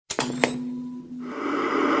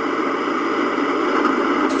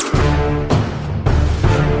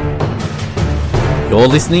You're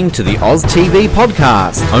listening to the Oz TV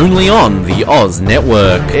podcast, only on the Oz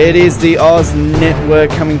Network. It is the Oz Network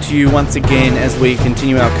coming to you once again as we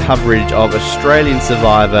continue our coverage of Australian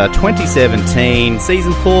Survivor 2017,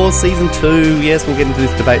 Season 4, Season 2. Yes, we'll get into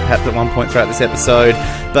this debate perhaps at one point throughout this episode,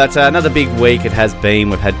 but another big week it has been.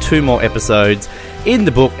 We've had 2 more episodes in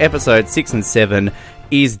the book. Episode 6 and 7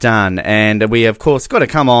 is done, and we of course got to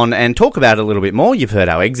come on and talk about it a little bit more. You've heard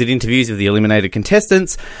our exit interviews of the eliminated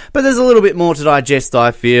contestants, but there's a little bit more to digest,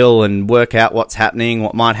 I feel, and work out what's happening,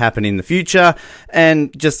 what might happen in the future,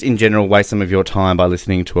 and just in general waste some of your time by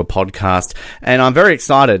listening to a podcast. And I'm very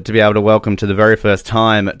excited to be able to welcome to the very first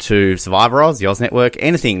time to Survivor Oz, the Oz Network,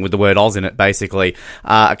 anything with the word Oz in it basically,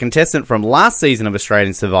 a contestant from last season of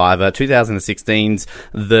Australian Survivor, 2016's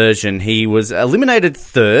version. He was eliminated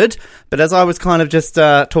 3rd, but as I was kind of just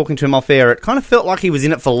talking to him off air, it kind of felt like he was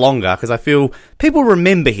in it for longer, because I feel people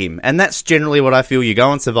remember him, and that's generally what I feel. You go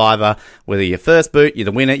on Survivor, whether you're first boot, you're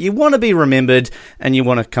the winner, you want to be remembered, and you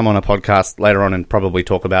want to come on a podcast later on and probably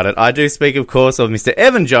talk about it. I do speak, of course, of Mr.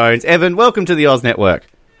 Evan Jones. Evan, welcome to the Oz Network.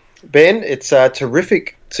 Ben, it's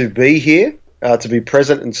terrific to be here, to be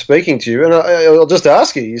present and speaking to you. And I'll just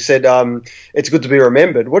ask you, you said it's good to be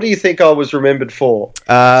remembered. What do you think I was remembered for?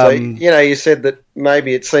 You said that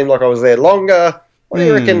maybe it seemed like I was there longer. What do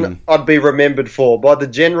you reckon I'd be remembered for by the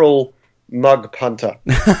general mug punter?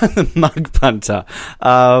 The mug punter.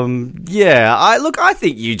 I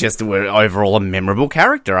think you just were overall a memorable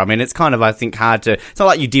character. I mean, it's kind of, I think, hard to... It's not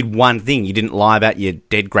like you did one thing. You didn't lie about your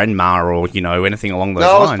dead grandma or, anything along those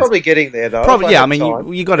lines. No, I was probably getting there, though.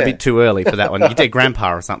 You got a bit too early for that one. Your dead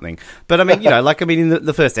grandpa or something. But, in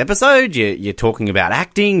the first episode, you're talking about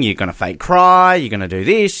acting, you're going to fake cry, you're going to do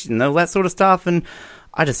this, and all that sort of stuff, and...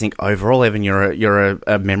 I just think overall, Evan, you're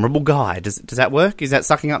a memorable guy. Does that work? Is that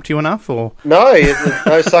sucking up to you enough, or no?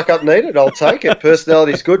 No suck up needed. I'll take it.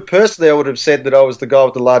 Personality's good. Personally, I would have said that I was the guy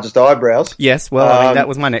with the largest eyebrows. Yes, well, that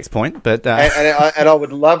was my next point. But and I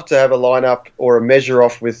would love to have a lineup or a measure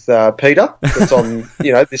off with Peter that's on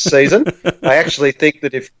this season. I actually think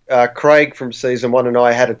that if Craig from season 1 and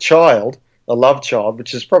I had a child, a love child,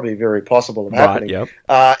 which is probably very possible of happening,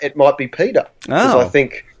 it might be Peter, because I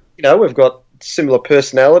think we've got similar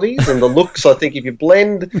personalities and the looks. I think if you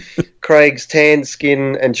blend Craig's tan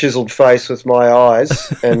skin and chiseled face with my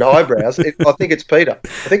eyes and eyebrows, I think it's Peter. I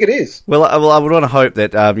think it is. Well, I would want to hope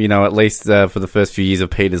that at least for the first few years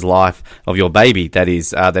of Peter's life, of your baby, that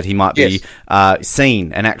is, that he might be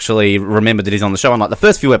seen and actually remembered that he's on the show. Unlike the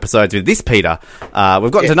first few episodes with this Peter,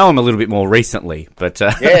 we've gotten to know him a little bit more recently. But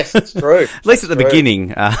yes, it's true. At least at the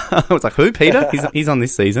beginning, I was like, who, Peter? He's on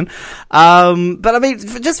this season. But I mean,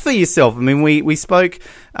 just for yourself, I mean, we spoke,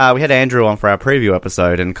 we had Andrew on for our preview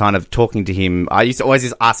episode, and kind of talking to him, I used to always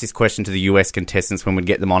just ask this question to the US contestants when we'd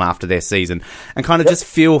get them on after their season, and kind of just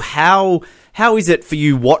feel how is it for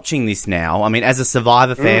you watching this now? I mean, as a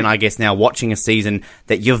Survivor fan, I guess now watching a season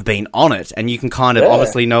that you've been on it, and you can kind of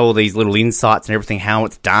obviously know all these little insights and everything, how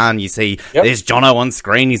it's done. You see, there's Jono on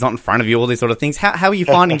screen, he's not in front of you, all these sort of things. How are you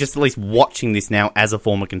finding just at least watching this now as a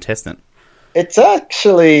former contestant? It's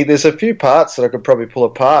actually, there's a few parts that I could probably pull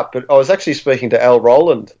apart, but I was actually speaking to Al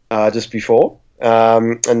Rowland just before,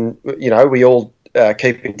 and, we all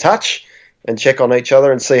keep in touch and check on each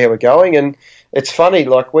other and see how we're going, and it's funny,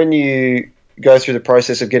 like when you go through the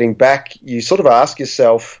process of getting back, you sort of ask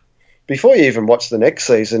yourself, before you even watch the next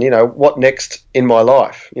season, what next in my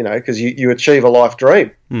life, because you achieve a life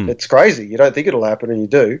dream. It's crazy. You don't think it'll happen, and you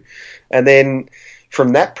do, and then...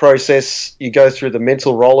 From that process, you go through the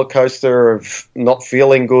mental roller coaster of not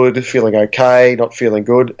feeling good, feeling okay, not feeling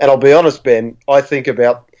good. And I'll be honest, Ben, I think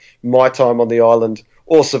about my time on the island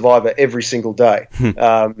or Survivor every single day.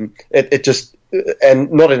 It just, and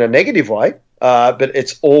not in a negative way, but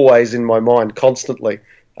it's always in my mind constantly.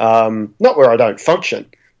 Not where I don't function,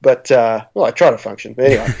 but I try to function. But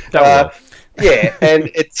anyway, and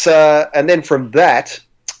it's and then from that,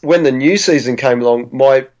 when the new season came along,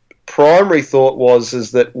 my primary thought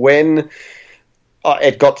is that when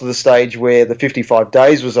it got to the stage where the 55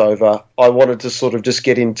 days was over, I wanted to sort of just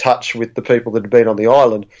get in touch with the people that had been on the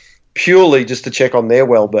island, purely just to check on their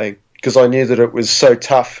well-being, because I knew that it was so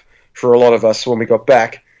tough for a lot of us when we got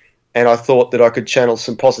back, and I thought that I could channel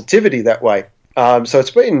some positivity that way. So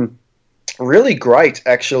it's been really great,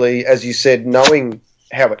 actually, as you said, knowing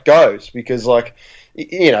how it goes, because,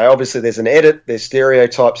 obviously there's an edit, there's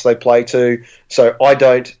stereotypes they play to, so I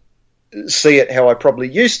don't see it how I probably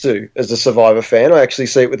used to as a Survivor fan. I actually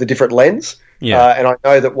see it with a different lens. And I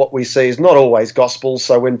know that what we see is not always gospel,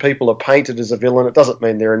 so when people are painted as a villain, it doesn't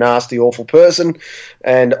mean they're a nasty, awful person,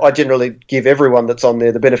 and I generally give everyone that's on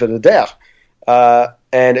there the benefit of the doubt.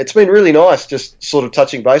 And it's been really nice just sort of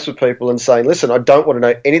touching base with people and saying, listen, I don't want to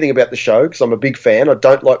know anything about the show because I'm a big fan. I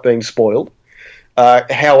don't like being spoiled.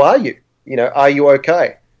 How are you? Are you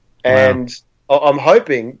okay? Wow. And I'm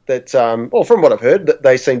hoping that, from what I've heard, that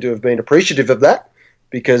they seem to have been appreciative of that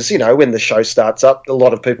because, when the show starts up, a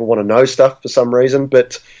lot of people want to know stuff for some reason.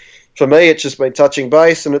 But for me, it's just been touching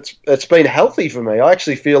base and it's been healthy for me. I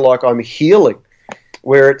actually feel like I'm healing.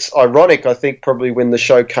 Where it's ironic, I think probably when the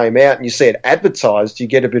show came out and you see it advertised, you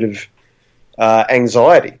get a bit of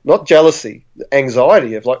anxiety, not jealousy,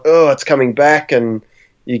 anxiety of like, oh, it's coming back, and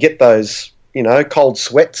you get those, cold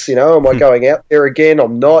sweats, am I going out there again?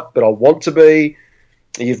 I'm not, but I want to be.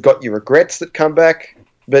 You've got your regrets that come back.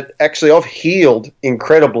 But actually I've healed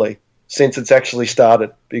incredibly since it's actually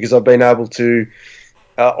started because I've been able to,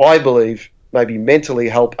 I believe, maybe mentally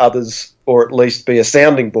help others or at least be a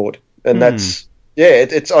sounding board. And that's... Yeah,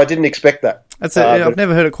 I didn't expect that. I've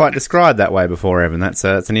never heard it quite described that way before, Evan. It's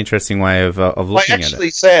an interesting way of looking at it. I actually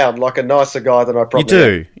sound like a nicer guy than I probably am.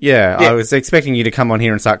 You do, yeah. I was expecting you to come on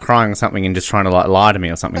here and start crying or something and just trying to lie to me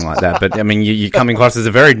or something like that. But, I mean, you're coming across as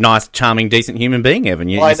a very nice, charming, decent human being, Evan.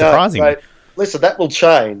 You're surprising me. Listen, that will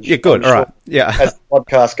change. Yeah, good. All right. Yeah. As the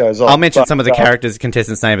podcast goes on. I'll mention some of the characters,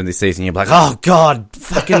 contestants' names in this season. You'll be like, oh, God,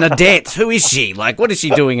 fucking Adette. Who is she? Like, what is she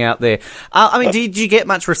doing out there? I mean, did you get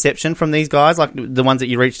much reception from these guys? Like, the ones that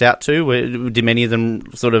you reached out to? Did many of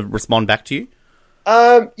them sort of respond back to you?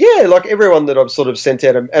 Yeah, like everyone that I've sort of sent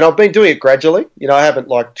out. And I've been doing it gradually. I haven't,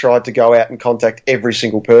 tried to go out and contact every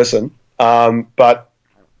single person. But,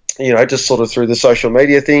 just sort of through the social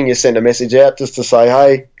media thing, you send a message out just to say,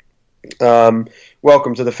 hey,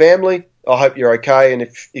 welcome to the family. I hope you're okay, and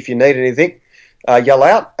if you need anything, yell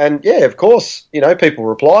out. And yeah, of course, people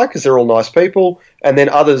reply because they're all nice people, and then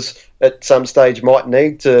others at some stage might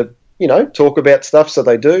need to, talk about stuff, so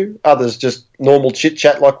they do. Others just normal chit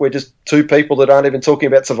chat, like we're just two people that aren't even talking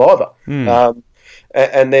about Survivor.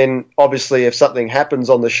 And then obviously, if something happens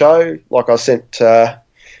on the show, like I sent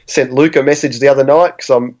Luke a message the other night because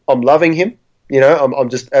I'm loving him. I'm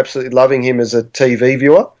just absolutely loving him as a TV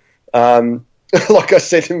viewer. Like I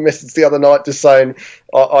sent him a message the other night just saying,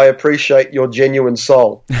 I appreciate your genuine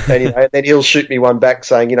soul. And, and then he'll shoot me one back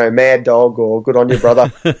saying, mad dog or good on you,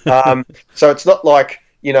 brother. So it's not like,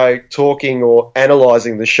 talking or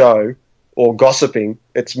analysing the show or gossiping.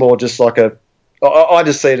 It's more just like I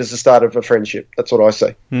just see it as the start of a friendship. That's what I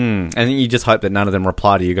see. And you just hope that none of them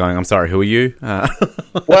reply to you going, I'm sorry, who are you?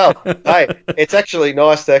 Well, hey, it's actually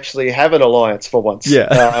nice to actually have an alliance for once.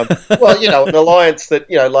 Yeah. An alliance that,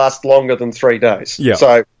 lasts longer than 3 days. Yeah.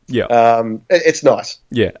 So, yeah. It's nice.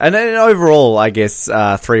 Yeah. And then overall, I guess,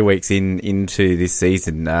 3 weeks into this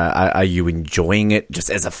season, are you enjoying it just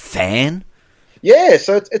as a fan? Yeah,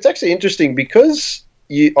 so it's actually interesting because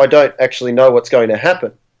I don't actually know what's going to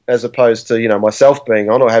happen, as opposed to, myself being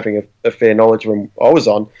on or having a fair knowledge when I was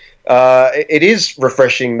on. It is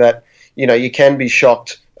refreshing that, you can be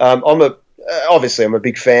shocked. Obviously I'm a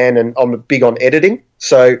big fan and I'm big on editing.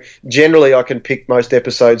 So generally I can pick most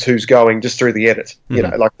episodes who's going just through the edit.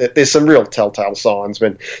 There's some real telltale signs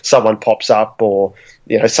when someone pops up or,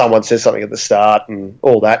 someone says something at the start and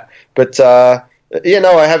all that. But,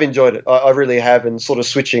 I have enjoyed it. I really have, and sort of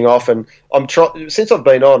switching off. And since I've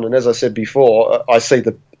been on, and as I said before,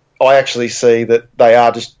 I actually see that they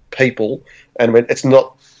are just people, and when it's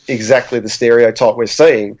not exactly the stereotype we're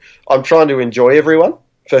seeing, I'm trying to enjoy everyone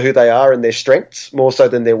for who they are and their strengths more so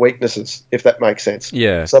than their weaknesses, if that makes sense.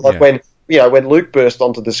 Yeah. So when Luke burst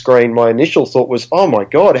onto the screen, my initial thought was, oh my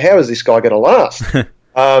God, how is this guy going to last?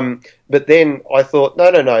 But then I thought,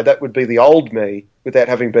 no, that would be the old me without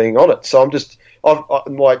having been on it. So I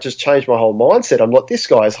might just change my whole mindset. I'm like, this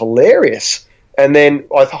guy is hilarious. And then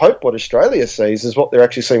I hope what Australia sees is what they're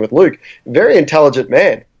actually seeing with Luke. Very intelligent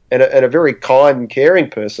man and a very kind and caring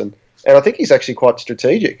person. And I think he's actually quite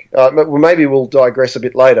strategic. Maybe we'll digress a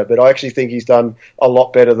bit later, but I actually think he's done a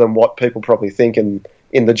lot better than what people probably think in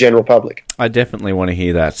the general public. I definitely want to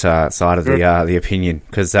hear that side of the opinion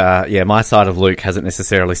because, my side of Luke hasn't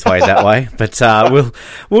necessarily swayed that way, but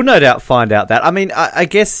we'll no doubt find out that. I mean, I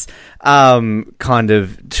guess kind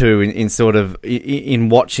of too in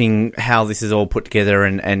watching how this is all put together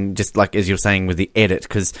and just like as you're saying with the edit,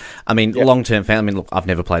 because I mean, long-term fan. I mean, look, I've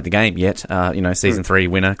never played the game yet. Season 3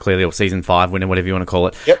 winner clearly, or season 5 winner, whatever you want to call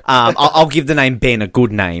it. Yep. I'll give the name Ben a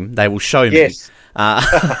good name. They will show me. Yes.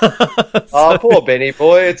 Oh, poor Benny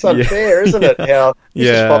boy. It's unfair, isn't it? How he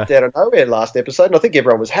just popped out of nowhere last episode, and I think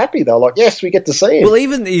everyone was happy. They were like, yes, we get to see him. Well,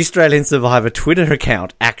 even the Australian Survivor Twitter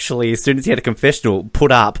account, actually, as soon as he had a confessional,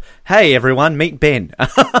 put up, hey, everyone, meet Ben.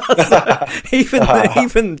 So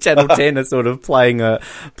even Channel 10 are sort of playing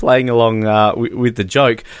along with the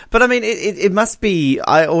joke. But, I mean, it must be,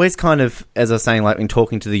 I always kind of, as I was saying, like in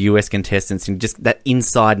talking to the US contestants, and just that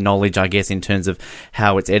inside knowledge, I guess, in terms of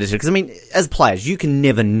how it's edited. Because, I mean, as players, you can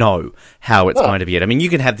never know how it's going to be edited. I mean, you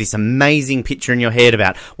can have this amazing picture in your head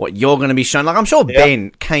about what you're going to be shown. Like, I'm sure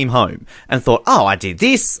Ben came home and thought, oh, I did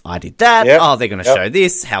this, I did that. Oh, they're going to show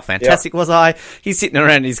this. How fantastic was I? He's sitting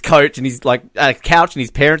around his coach and he's like couch and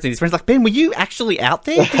his parents and his friends like, Ben, were you actually out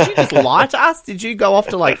there? Did you just lie to us? Did you go off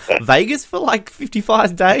to like Vegas for like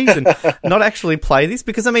 55 days and not actually play this?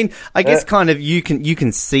 Because I mean, I guess kind of you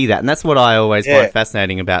can see that, and that's what I always find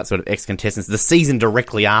fascinating about sort of ex-contestants, the season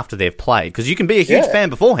directly after they've played, because you can be a huge fan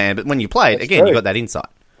beforehand, but when you play it, again, you've got that insight.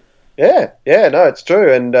 No, it's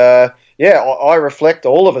true, and I reflect,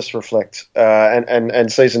 all of us reflect,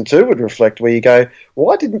 and season 2 would reflect, where you go,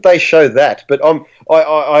 why didn't they show that? But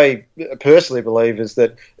I personally believe is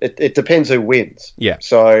that it depends who wins. Yeah.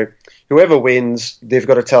 So whoever wins, they've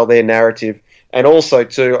got to tell their narrative. And also,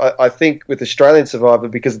 too, I think with Australian Survivor,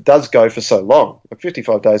 because it does go for so long,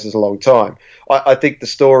 55 days is a long time, I think the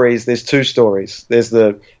stories, there's 2 stories. There's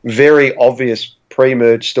the very obvious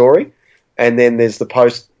pre-merge story, and then there's the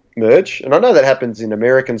post-merge. And I know that happens in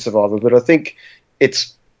American Survivor, but I think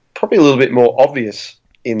it's probably a little bit more obvious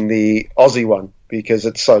in the Aussie one because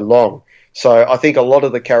it's so long. So I think a lot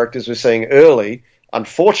of the characters we're seeing early,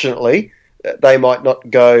 unfortunately, they might not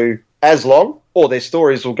go as long, or their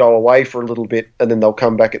stories will go away for a little bit and then they'll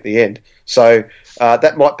come back at the end. So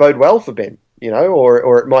that might bode well for Ben,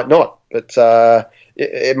 or it might not. But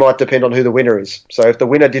it might depend on who the winner is. So if the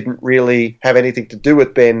winner didn't really have anything to do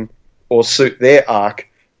with Ben or suit their arc,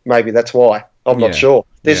 maybe that's why. I'm not sure.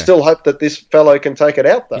 There's still hope that this fellow can take it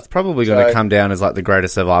out, though. He's probably going to come down as like the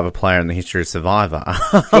greatest Survivor player in the history of Survivor.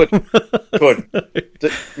 Could.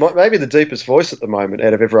 Maybe the deepest voice at the moment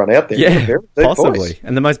out of everyone out there. Yeah, possibly. Voice.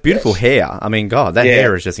 And the most beautiful hair. I mean, God, that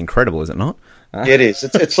hair is just incredible, is it not? It is.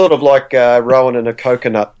 It's sort of like Rowan and a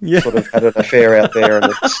coconut sort of had an affair out there.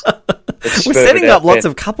 And we're setting up lots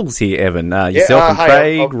of couples here, Evan. Yourself and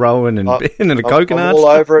Craig, Rowan and Ben and a coconut. I'm all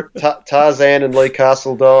over it. Tarzan and Lee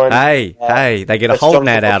Castledine. Hey, they get a Holden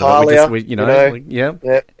ad out of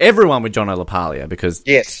it. Everyone with John O'Lapalia, because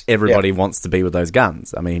everybody wants to be with those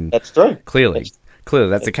guns. I mean, that's true. Clearly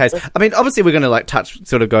that's the case. I mean, obviously we're going to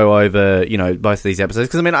sort of go over, both of these episodes,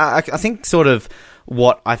 because I mean, I think sort of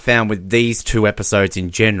what I found with these 2 episodes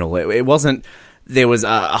in general, it wasn't, there was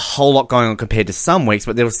a whole lot going on compared to some weeks,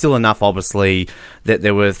 but there was still enough, obviously, that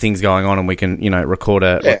there were things going on and we can, record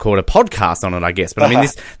a podcast on it, I guess. But I mean,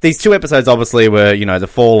 these 2 episodes obviously were, the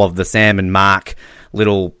fall of the Sam and Mark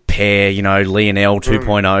little pair, Lee and Elle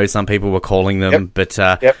 2.0, some people were calling them, but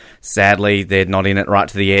sadly, they're not in it right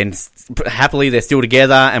to the end. Happily, they're still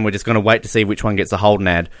together, and we're just going to wait to see which one gets a Holden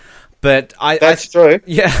ad. But that's true.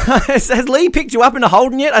 Yeah. Has Lee picked you up in a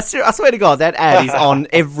Holden yet? I swear to God, that ad is on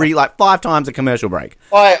every, 5 times a commercial break.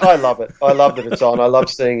 I love it. I love that it's on. I love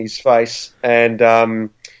seeing his face. And I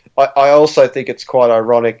also think it's quite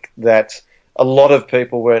ironic that a lot of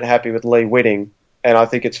people weren't happy with Lee winning. And I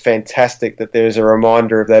think it's fantastic that there's a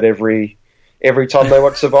reminder of that every time they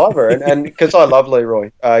watch Survivor. And because I love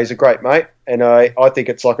Leroy. He's a great mate. And I think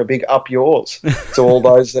it's like a big up yours to all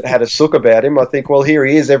those that had a sook about him. I think, well, here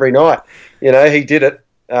he is every night. He did it.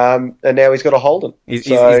 And now he's got a Holden. He's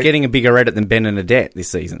getting a bigger edit than Ben and Adette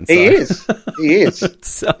this season. So. He is. He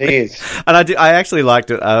is. And I actually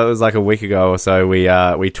liked it. It was like a week ago or so. We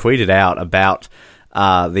tweeted out about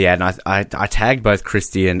the ad, and I tagged both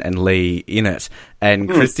Christy and Lee in it, and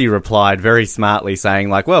Christy replied very smartly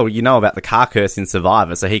saying like, well, about the car curse in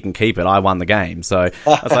Survivor, so he can keep it. I won the game. So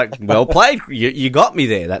I was like, well played. You got me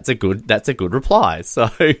there. That's a good reply. So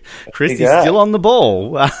Christy's still on the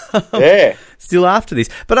ball. Still after this.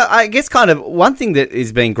 But I guess kind of one thing that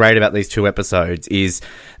has been great about these 2 episodes is,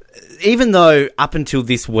 even though up until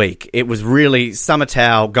this week, it was really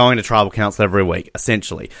Summertown going to tribal council every week,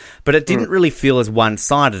 essentially. But it didn't really feel as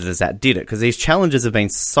one-sided as that, did it? Because these challenges have been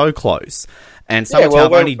so close. And Summertown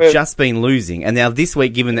have only just been losing. And now this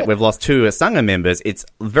week, given that we've lost 2 Asanga members, it's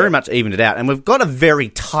very much evened it out. And we've got a very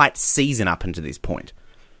tight season up until this point.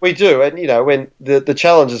 We do, and when the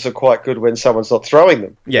challenges are quite good when someone's not throwing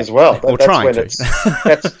them as well. That's trying when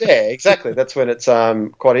to. Exactly. That's when it's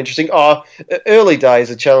quite interesting. Early days,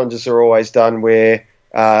 the challenges are always done where,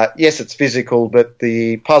 yes, it's physical, but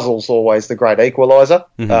the puzzle's always the great equaliser.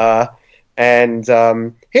 And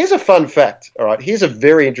here's a fun fact, all right? Here's a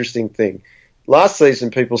very interesting thing. Last season,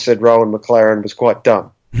 people said Rowan McLaren was quite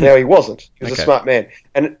dumb. Now, he wasn't. He was a smart man.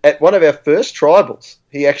 And at one of our first tribals,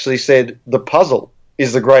 he actually said, the puzzle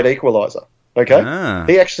is the great equaliser. Okay? Ah.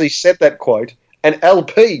 He actually said that quote, and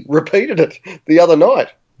LP repeated it the other night.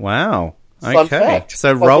 Wow. Fun fact.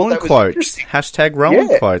 So Rowan quotes. Hashtag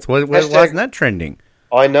Rowan quotes. Why isn't that trending?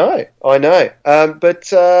 I know. But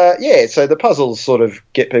so the puzzles sort of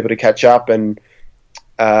get people to catch up, and,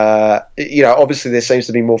 obviously there seems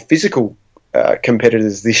to be more physical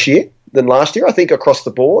competitors this year than last year. I think across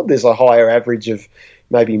the board there's a higher average of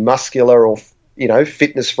maybe muscular or,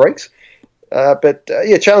 fitness freaks.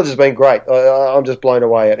 Challenge has been great. I'm just blown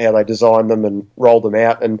away at how they design them and roll them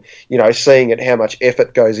out, and, seeing it, how much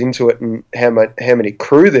effort goes into it and how many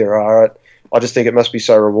crew there are. I just think it must be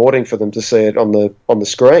so rewarding for them to see it on the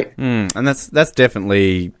screen. And that's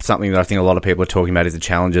definitely something that I think a lot of people are talking about is the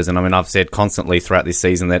challenges. And I mean, I've said constantly throughout this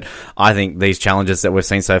season that I think these challenges that we've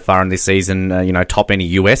seen so far in this season, top any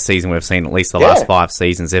US season we've seen at least the last 5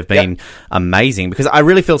 seasons, have been amazing, because I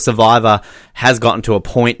really feel Survivor has gotten to a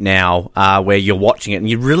point now where you're watching it and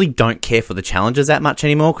you really don't care for the challenges that much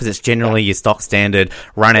anymore, because it's generally your stock standard,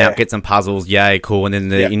 run out, get some puzzles, yay, cool. And then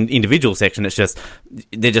the individual section,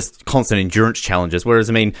 they're just constant endurance challenges. Whereas,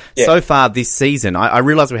 I mean, so far this season, I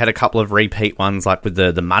realised we had a couple of repeat ones, like with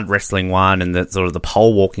the mud wrestling one and the sort of the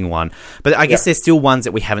pole walking one. But I guess there's still ones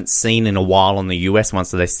that we haven't seen in a while on the US one,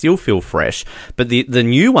 so they still feel fresh. But the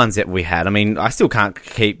new ones that we had, I mean, I still can't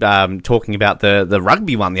keep talking about the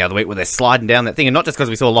rugby one the other week where they're sliding down that thing, and not just because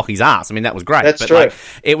we saw Lockie's ass. I mean, that was great. That's but true.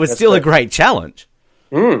 It was still a great challenge.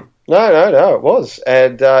 No, it was.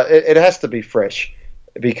 And it has to be fresh,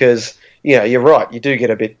 because, you're right. You do get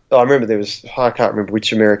a bit. I remember I can't remember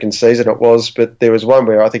which American season it was, but there was one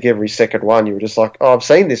where I think every second one you were just like, oh, I've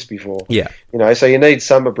seen this before. Yeah. So you need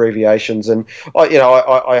some abbreviations. And,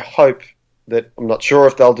 I hope that, I'm not sure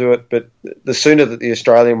if they'll do it, but the sooner that the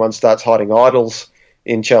Australian one starts hiding idols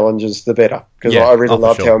in challenges, the better. Because I really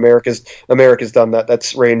loved how America's done that.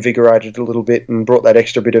 That's reinvigorated a little bit and brought that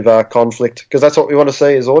extra bit of conflict, because that's what we want to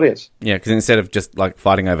see as audience. Yeah, because instead of just like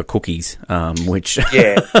fighting over cookies, which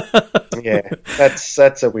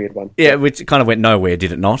that's a weird one. Yeah, which kind of went nowhere,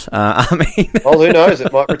 did it not? I mean, well, who knows?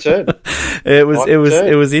 It might return. It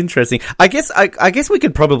was interesting. I guess we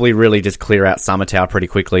could probably really just clear out Summertown pretty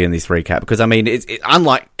quickly in this recap, because I mean, it's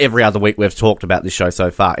unlike every other week we've talked about this show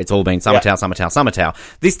so far. It's all been Summertown.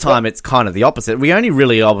 This time it's kind of the opposite. We only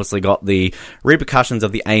really obviously got the repercussions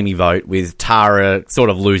of the Amy vote, with Tara sort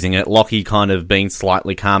of losing it, Lockie kind of being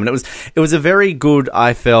slightly calm, and it was a very good,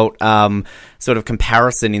 I felt, sort of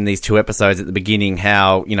comparison in these 2 episodes at the beginning,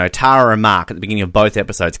 how, Tara and Mark at the beginning of both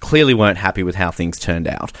episodes clearly weren't happy with how things turned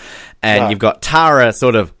out. And you've got Tara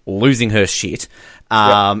sort of losing her shit,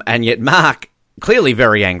 and yet Mark clearly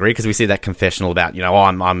very angry, because we see that confessional about,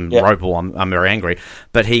 I'm Ropal, I'm very angry,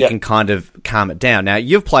 but he can kind of calm it down. Now,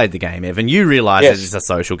 you've played the game, Evan. You realise that it's a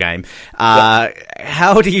social game.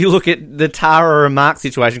 How do you look at the Tara and Mark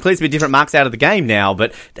situation? Clearly, it's a bit different. Mark's out of the game now,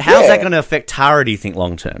 but how's that going to affect Tara, do you think,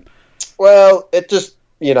 long term? Well, it just,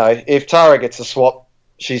 if Tara gets a swap,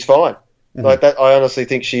 she's fine. Mm-hmm. Like that, I honestly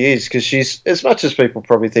think she is, because she's, as much as people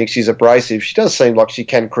probably think she's abrasive, she does seem like she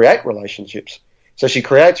can create relationships. So she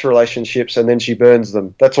creates relationships and then she burns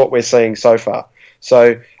them. That's what we're seeing so far.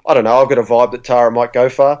 So, I don't know. I've got a vibe that Tara might go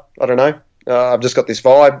far. I don't know. I've just got this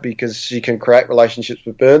vibe because she can create relationships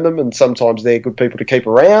but burn them, and sometimes they're good people to keep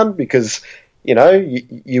around because,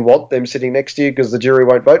 you want them sitting next to you because the jury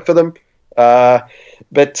won't vote for them. Mark,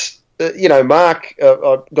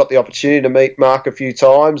 I've got the opportunity to meet Mark a few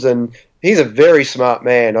times, and he's a very smart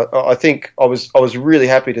man. I think I was really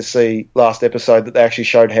happy to see last episode that they actually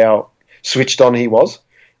showed how switched on he was,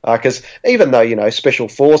 because even though special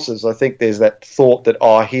forces, I think there's that thought that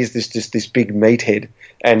here's this big meathead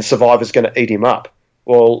and Survivor's going to eat him up.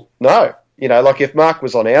 Well, no, like if Mark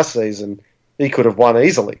was on our season, he could have won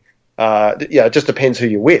easily. It just depends who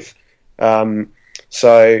you're with.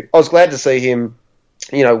 So I was glad to see him,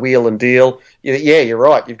 wheel and deal. Yeah, you're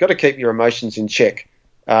right. You've got to keep your emotions in check.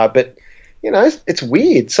 But it's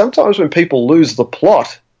weird sometimes when people lose the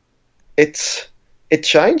plot. It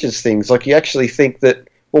changes things. Like, you actually think that,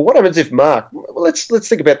 well, what happens if Mark... Well, let's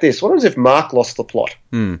think about this. What happens if Mark lost the plot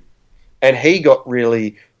and he got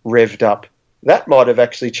really revved up? That might have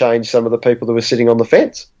actually changed some of the people that were sitting on the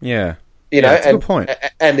fence. Yeah. That's a good point.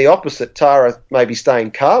 And the opposite, Tara maybe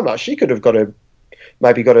staying calmer, she could have got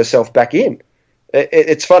herself back in.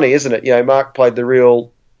 It's funny, isn't it? Mark played the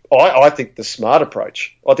real... I think the smart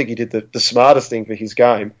approach. I think he did the smartest thing for his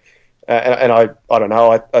game. And I don't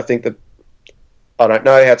know. I think that... I don't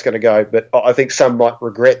know how it's going to go, but I think some might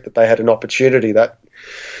regret that they had an opportunity, that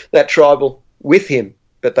tribal with him,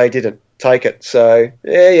 but they didn't take it. So,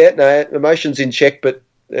 no, emotions in check, but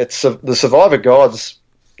it's the Survivor gods,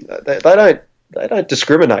 they don't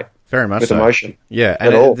discriminate. Very much with so. Emotion. Yeah,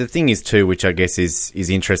 and the thing is too, which I guess is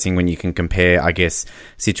interesting when you can compare, I guess,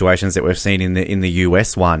 situations that we've seen in the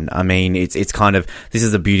US one. I mean, it's kind of, this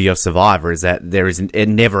is the beauty of Survivor, is that there is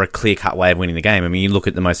never a clear cut way of winning the game. I mean, you look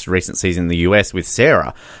at the most recent season in the US with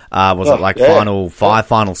Sarah. Final 5,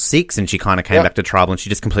 final 6, and she kind of came back to tribal, and she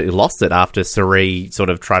just completely lost it after Sari sort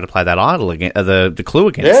of tried to play that idol again, the clue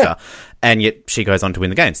against her. And yet she goes on to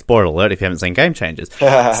win the game. Spoiler alert if you haven't seen Game Changers.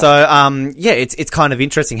 So, it's kind of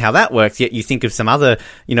interesting how that works. Yet you think of some other,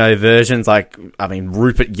 versions like,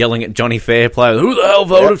 Rupert yelling at Johnny Fairplay, who the hell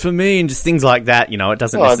voted for me? And just things like that. It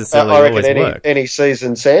doesn't necessarily always work. Any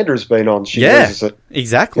season Sandra's been on, she loses it.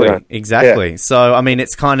 Exactly. Yeah. So,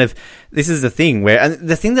 it's kind of, this is the thing where, and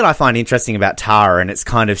the thing that I find interesting about Tara, and it's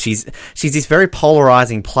kind of, she's this very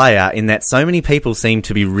polarizing player in that so many people seem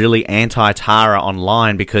to be really anti-Tara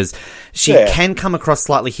online because she can come across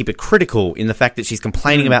slightly hypocritical in the fact that she's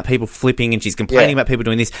complaining about people flipping and she's complaining about people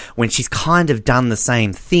doing this when she's kind of done the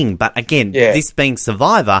same thing. But again, this being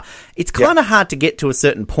Survivor, it's kind of hard to get to a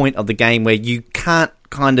certain point of the game where you can't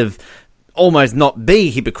kind of almost not be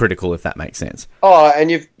hypocritical, if that makes sense.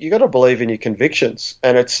 And you got to believe in your convictions.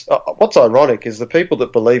 And it's what's ironic is the people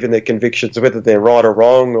that believe in their convictions, whether they're right or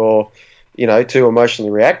wrong or, too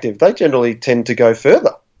emotionally reactive, they generally tend to go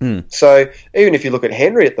further. So even if you look at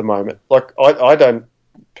Henry at the moment, like I don't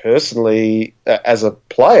personally, as a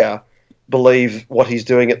player, believe what he's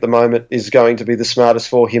doing at the moment is going to be the smartest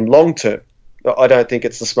for him long term. I don't think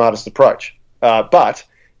it's the smartest approach. But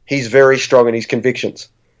he's very strong in his convictions.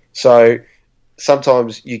 So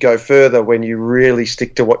sometimes you go further when you really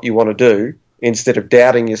stick to what you want to do instead of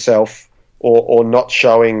doubting yourself or not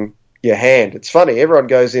showing your hand. It's funny, everyone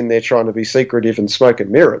goes in there trying to be secretive and smoke and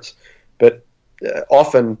mirrors, but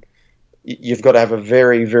often you've got to have a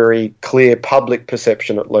very, very clear public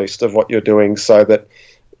perception, at least, of what you're doing so that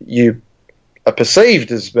you are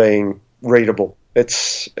perceived as being readable.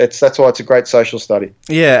 That's why it's a great social study.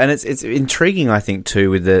 Yeah, and it's intriguing, I think, too,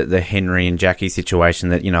 with the Henry and Jackie situation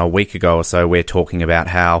that, a week ago or so we're talking about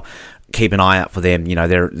how keep an eye out for them.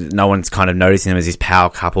 No one's kind of noticing them as this power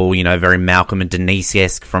couple, very Malcolm and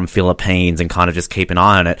Denise-esque from Philippines, and kind of just keep an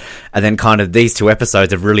eye on it. And then kind of these 2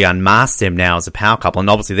 episodes have really unmasked them now as a power couple. And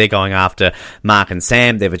obviously they're going after Mark and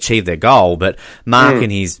Sam. They've achieved their goal, but Mark in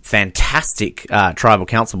his fantastic tribal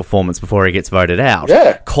council performance before he gets voted out,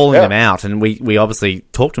 calling them out. And we obviously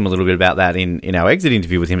talked to him a little bit about that in our exit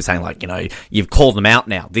interview with him, saying like, you've called them out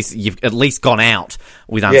now. You've at least gone out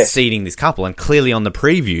with unseating this couple. And clearly on the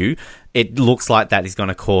preview, it looks like that is going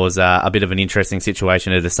to cause a bit of an interesting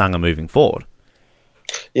situation at the Sangha moving forward.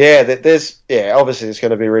 Yeah, obviously there's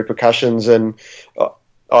going to be repercussions, and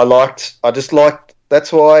I just liked.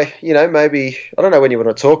 That's why maybe I don't know when you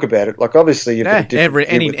want to talk about it. Like obviously you've got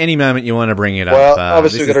any moment you want to bring it up. Well,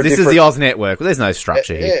 obviously this is the Oz Network. Well, there's no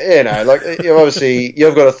structure here. Obviously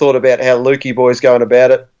you've got a thought about how Lukey Boy's going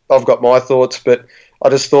about it. I've got my thoughts, but I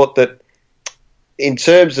just thought that in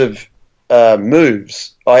terms of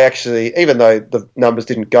moves, I actually, even though the numbers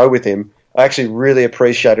didn't go with him, I actually really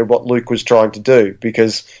appreciated what Luke was trying to do,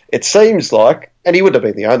 because it seems like, and he wouldn't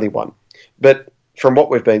have been the only one, but from what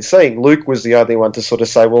we've been seeing, Luke was the only one to sort of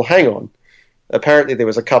say, well, hang on. Apparently there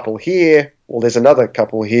was a couple here, well, there's another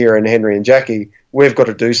couple here, and Henry and Jackie, we've got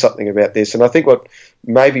to do something about this. And I think what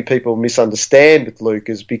maybe people misunderstand with Luke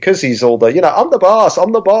is because he's all the, I'm the boss,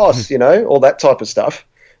 all that type of stuff.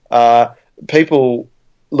 People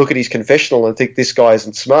look at his confessional and think this guy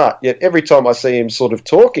isn't smart. Yet every time I see him sort of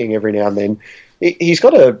talking every now and then, he's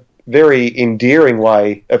got a very endearing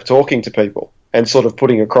way of talking to people and sort of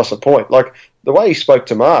putting across a point. Like the way he spoke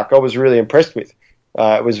to Mark, I was really impressed with.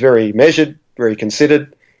 It was very measured, very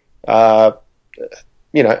considered, and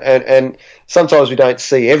sometimes we don't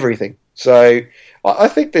see everything. So I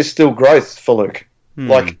think there's still growth for Luke.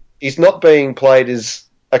 Like he's not being played as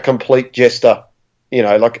a complete jester.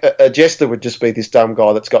 Like a jester would just be this dumb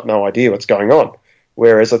guy that's got no idea what's going on.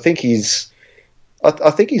 Whereas I think he's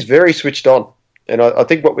very switched on. And I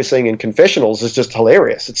think what we're seeing in confessionals is just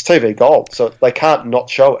hilarious. It's TV gold, so they can't not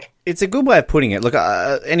show it. It's a good way of putting it. Look,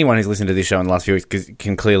 anyone who's listened to this show in the last few weeks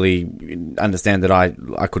can clearly understand that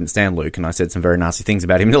I couldn't stand Luke, and I said some very nasty things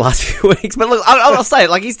about him in the last few weeks. But look, I'll say it,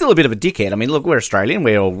 like, he's still a bit of a dickhead. I mean, look, we're Australian.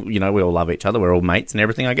 We all love each other. We're all mates and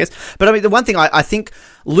everything, I guess. But I mean, the one thing I think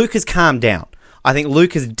Luke has calmed down. I think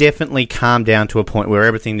Luke has definitely calmed down to a point where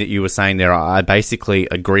everything that you were saying there, I basically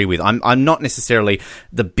agree with. I'm not necessarily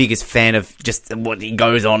the biggest fan of just what he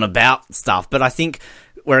goes on about stuff, but I think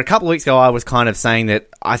where a couple of weeks ago I was kind of saying that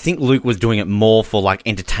I think Luke was doing it more for like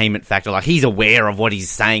entertainment factor. Like he's aware of what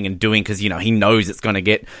he's saying and doing because, you know, he knows it's going to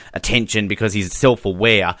get attention because he's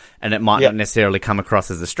self-aware and it might not necessarily come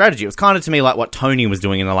across as a strategy. It was kind of to me like what Tony was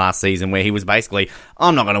doing in the last season where he was basically,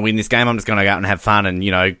 I'm not going to win this game. I'm just going to go out and have fun and,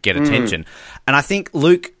 you know, get attention. And I think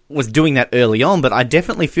Luke was doing that early on, but I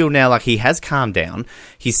definitely feel now like he has calmed down.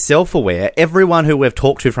 He's self-aware. Everyone who we've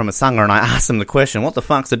talked to from a Sangha, and I asked them the question, what the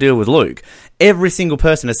fuck's the deal with Luke? Every single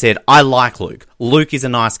person has said, I like Luke. Luke is a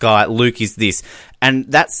nice guy. Luke is this. And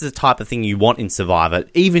that's the type of thing you want in Survivor.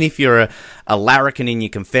 Even if you're a larrikin in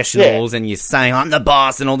your confessionals and you're saying, I'm the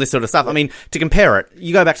boss and all this sort of stuff. I mean, to compare it,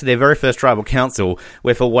 you go back to their very first tribal council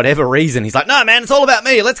where for whatever reason, he's like, no, man, it's all about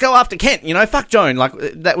me. Let's go after Kent. You know, fuck Joan. Like,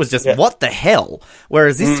 that was just, what the hell?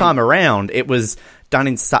 Whereas this time around, it was done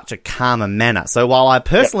in such a calmer manner. So while I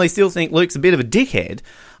personally still think Luke's a bit of a dickhead,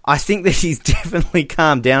 I think that he's definitely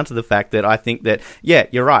calmed down to the fact that I think that, yeah,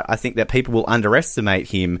 you're right. I think that people will underestimate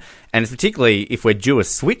him. And particularly if we're due a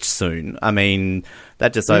switch soon, I mean,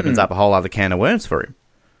 that just opens up a whole other can of worms for him.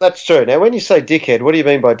 That's true. Now, when you say dickhead, what do you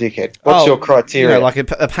mean by dickhead? What's your criteria? You know, like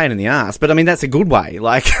a pain in the ass. But, I mean, that's a good way.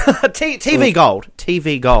 Like, TV gold.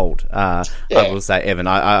 TV gold, I will say, Evan.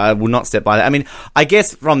 I will not step by that. I mean, I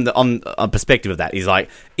guess from on a perspective of that is like,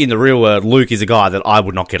 in the real world, Luke is a guy that I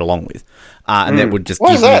would not get along with. And that would just give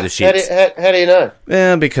me the shits. How do you know?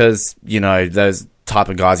 Yeah, because, you know, those type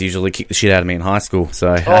of guys usually kick the shit out of me in high school.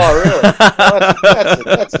 So. Oh, really?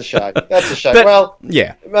 That's a shame. That's a shame. But, well,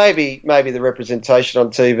 yeah, maybe the representation on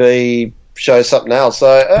TV shows something else.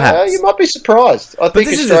 So you might be surprised. I think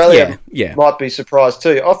Australia might be surprised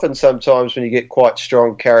too. Often, sometimes when you get quite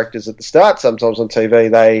strong characters at the start, sometimes on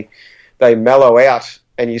TV they mellow out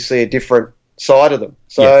and you see a different side of them.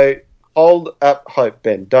 So. Hold up hope,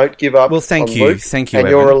 Ben. Don't give up. Well, thank you, Luke and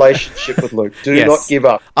Evan. your relationship with Luke. Do not give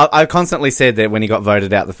up. I constantly said that when he got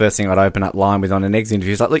voted out, the first thing I'd open up line with on an exit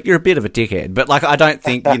interview is like, look, you're a bit of a dickhead. But like, I don't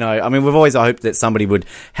think, you know, I mean, we've always hoped that somebody would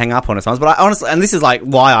hang up on us. But I honestly, and this is like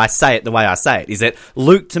why I say it the way I say it, is that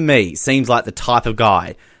Luke to me seems like the type of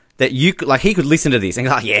guy that you could, like, he could listen to this and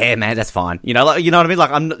go, like, yeah, man, that's fine. You know, like, you know what I mean?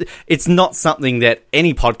 Like, it's not something that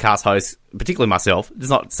any podcast host, particularly myself, is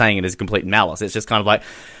not saying it as complete malice. It's just kind of like,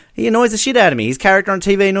 he annoys the shit out of me. His character on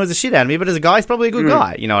TV annoys the shit out of me, but as a guy, he's probably a good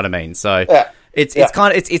guy. You know what I mean? So it's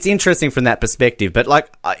kind of it's interesting from that perspective. But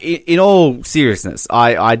like in all seriousness,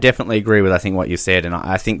 I definitely agree with I think what you said, and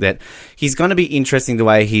I think that he's going to be interesting the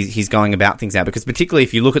way he's going about things now. Because particularly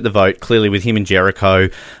if you look at the vote, clearly with him and Jericho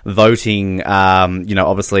voting, you know,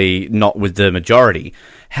 obviously not with the majority,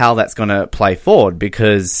 how that's going to play forward.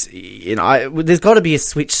 Because you know, there's got to be a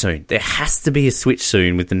switch soon. There has to be a switch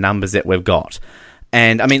soon with the numbers that we've got.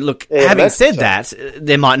 And, I mean, look, having said that,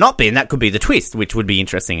 there might not be, and that could be the twist, which would be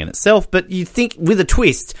interesting in itself. But you think with a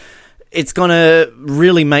twist, it's going to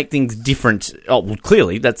really make things different. Oh, well,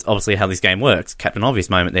 clearly, that's obviously how this game works. Captain Obvious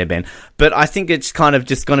moment there, Ben. But I think it's kind of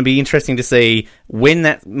just going to be interesting to see when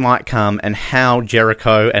that might come and how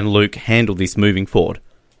Jericho and Luke handle this moving forward.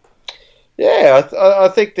 Yeah, I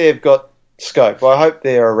think they've got scope. I hope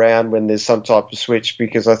they're around when there's some type of switch,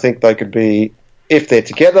 because I think they could be... If they're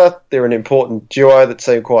together, they're an important duo that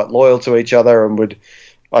seem quite loyal to each other and would,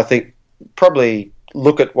 I think, probably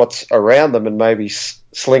look at what's around them and maybe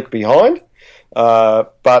slink behind.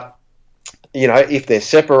 But, you know, if they're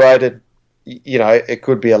separated, you know, it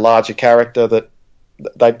could be a larger character that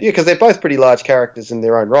because they're both pretty large characters in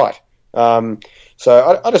their own right.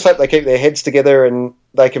 So I just hope they keep their heads together and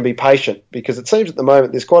they can be patient, because it seems at the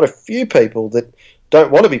moment there's quite a few people that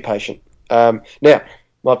don't want to be patient. Now,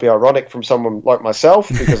 might be ironic from someone like myself,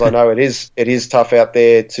 because I know it is tough out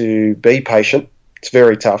there to be patient. It's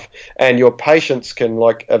very tough, and your patience can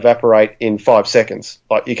like evaporate in 5 seconds.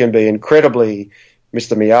 Like you can be incredibly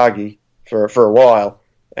Mr. Miyagi for a while,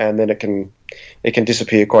 and then it can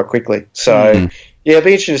disappear quite quickly. So yeah, it'd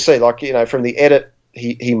be interesting to see. Like, you know, from the edit,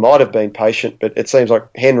 he might have been patient, but it seems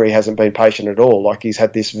like Henry hasn't been patient at all. Like he's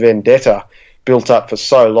had this vendetta built up for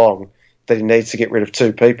so long that he needs to get rid of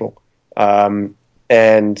 2 people.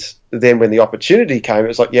 And then when the opportunity came, it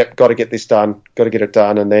was like, yep, got to get this done, got to get it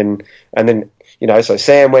done. And then, you know, so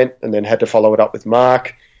Sam went and then had to follow it up with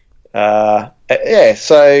Mark. Yeah,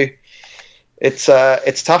 so it's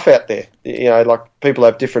tough out there. You know, like people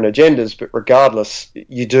have different agendas, but regardless,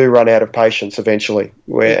 you do run out of patience eventually.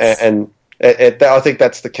 I think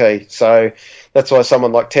that's the key. So that's why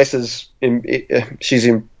someone like Tessa's,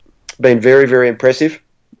 been very, very impressive.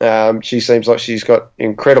 She seems like she's got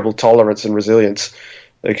incredible tolerance and resilience,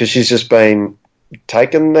 because she's just been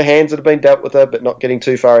taken the hands that have been dealt with her, but not getting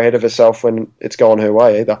too far ahead of herself when it's gone her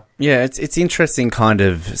way either. Yeah, it's interesting kind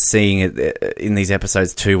of seeing it in these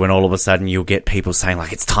episodes too, when all of a sudden you'll get people saying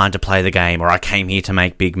like, it's time to play the game, or I came here to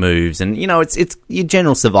make big moves. And, it's your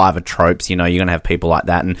general Survivor tropes. You're going to have people like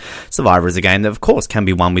that. And Survivor is a game that, of course, can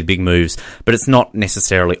be won with big moves, but it's not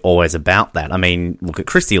necessarily always about that. I mean, look at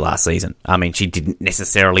Christy last season. I mean, she didn't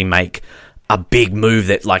necessarily make a big move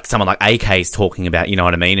that like someone like AK is talking about, you know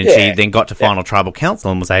what I mean? And she then got to final tribal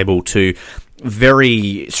council and was able to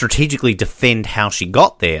very strategically defend how she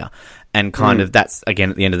got there. And kind of that's, again,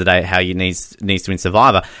 at the end of the day, how you needs to win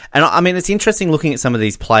Survivor. And I mean, it's interesting looking at some of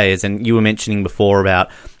these players, and you were mentioning before about,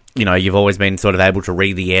 you've always been sort of able to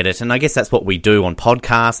read the edit. And I guess that's what we do on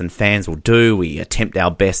podcasts and fans will do. We attempt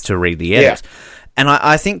our best to read the edit. And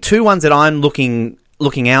I think two ones that I'm looking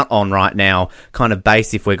out on right now, kind of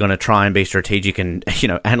base if we're going to try and be strategic and,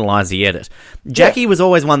 analyse the edit. Jackie was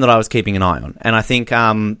always one that I was keeping an eye on. And I think,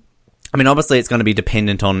 obviously it's going to be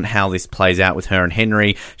dependent on how this plays out with her and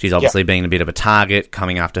Henry. She's obviously being a bit of a target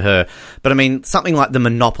coming after her. But, something like the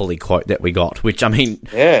Monopoly quote that we got, which,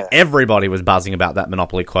 everybody was buzzing about that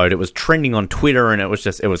Monopoly quote. It was trending on Twitter and it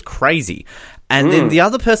was crazy. And then the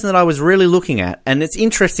other person that I was really looking at, and it's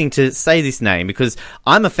interesting to say this name because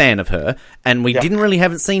I'm a fan of her, and we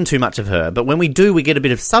haven't seen too much of her, but when we do, we get a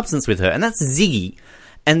bit of substance with her, and that's Ziggy.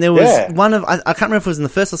 And there was one of, I can't remember if it was in the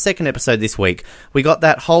first or second episode this week, we got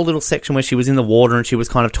that whole little section where she was in the water and she was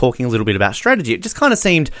kind of talking a little bit about strategy. It just kind of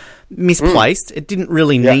seemed misplaced. It didn't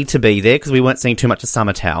really need to be there because we weren't seeing too much of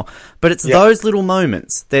Summertown. But it's those little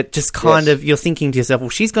moments that just kind of, you're thinking to yourself,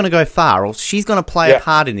 well, she's going to go far, or she's going to play a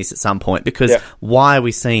part in this at some point, because why are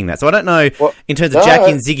we seeing that? So I don't know, in terms of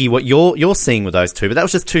Jackie and Ziggy, what you're seeing with those two, but that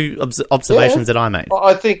was just two observations that I made.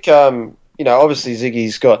 I think, obviously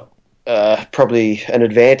Ziggy's got probably an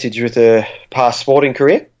advantage with her past sporting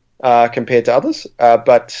career compared to others.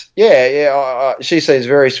 But she seems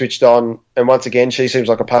very switched on. And once again, she seems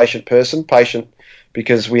like a patient person, patient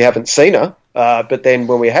because we haven't seen her. But then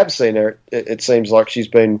when we have seen her, it seems like she's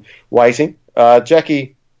been waiting.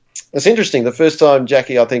 Jackie, it's interesting. The first time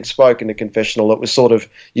Jackie, I think, spoke in the confessional, it was sort of,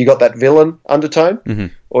 you got that villain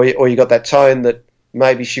undertone, or you got that tone that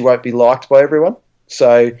maybe she won't be liked by everyone.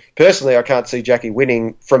 So, personally, I can't see Jackie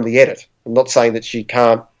winning from the edit. I'm not saying that she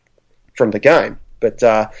can't from the game, but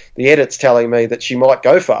the edit's telling me that she might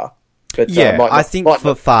go far. But I think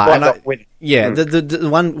for far. Might not win. The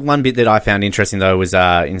one bit that I found interesting, though, was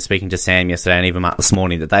in speaking to Sam yesterday and even Mark this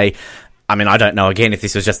morning, that they... I don't know, again, if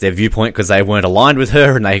this was just their viewpoint because they weren't aligned with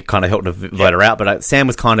her and they kind of helped to vote her out, but Sam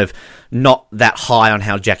was kind of not that high on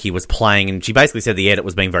how Jackie was playing, and she basically said the edit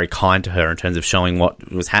was being very kind to her in terms of showing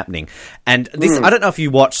what was happening. And this, I don't know if you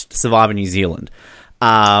watched Survivor New Zealand.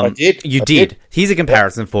 I did. You did. Here's a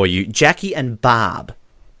comparison for you. Jackie and Barb.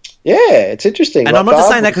 Yeah, it's interesting. And I'm not just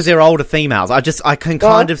saying that because they're older females. I can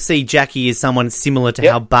kind of see Jackie as someone similar to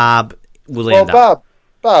how Barb will end up.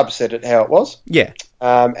 Barb said it how it was. Yeah.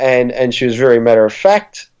 And she was very matter of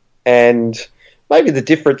fact. And maybe the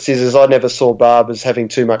difference is I never saw Barb as having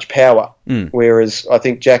too much power, whereas I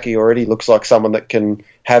think Jackie already looks like someone that can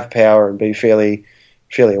have power and be fairly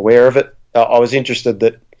aware of it. I was interested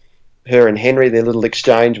that her and Henry, their little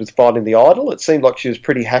exchange with finding the idol, it seemed like she was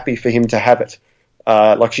pretty happy for him to have it,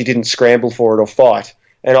 like she didn't scramble for it or fight.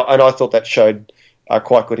 And I thought that showed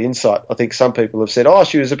quite good insight. I think some people have said,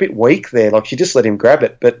 she was a bit weak there, like she just let him grab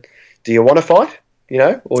it. But do you want to fight?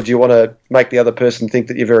 Or do you want to make the other person think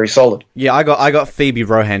that you're very solid? Yeah, I got Phoebe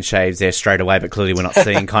Rohan shaves there straight away, but clearly we're not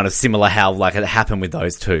seeing kind of similar how like it happened with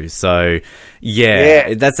those two. So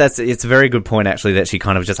that's it's a very good point actually, that she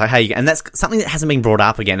kind of just like, hey, and that's something that hasn't been brought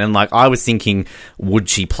up again. And like I was thinking, would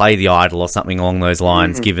she play the idol or something along those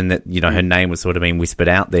lines, given that her name was sort of being whispered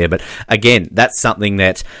out there. But again, that's something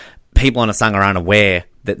that people on Asung are unaware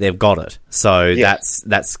that they've got it. So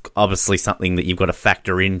that's obviously something that you've got to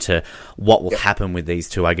factor into what will happen with these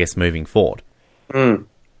two, I guess, moving forward.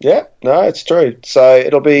 Yeah, no, it's true. So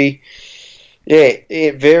it'll be,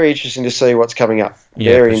 very interesting to see what's coming up.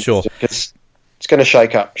 Yeah, very for sure. It's going to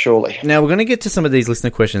shake up, surely. Now, we're going to get to some of these listener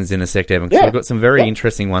questions in a sec, Evan, because we've got some very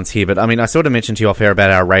interesting ones here. But, I sort of mentioned to you off air about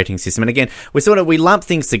our rating system. And again, we lump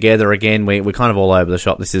things together again. We're kind of all over the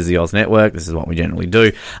shop. This is the Oz Network. This is what we generally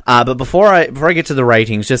do. But before I get to the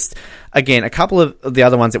ratings, just, again, a couple of the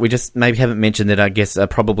other ones that we just maybe haven't mentioned that I guess are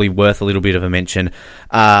probably worth a little bit of a mention.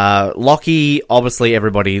 Lockie, obviously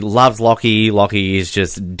everybody loves Lockie. Lockie is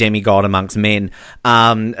just demigod amongst men.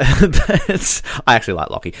 But I actually like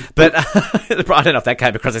Lockie. But I don't know if that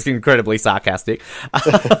came across as incredibly sarcastic.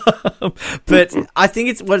 But I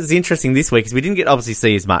think what is interesting this week is we didn't get obviously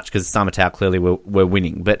see as much because Summertown clearly were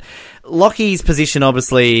winning. But Lockie's position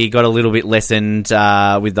obviously got a little bit lessened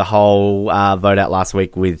with the whole vote out last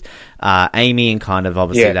week with Amy and kind of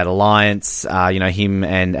obviously that alliance. Him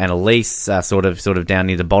and Elise sort of down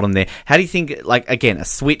near the bottom there. How do you think, like, again, a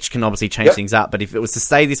switch can obviously change things up, but if it was to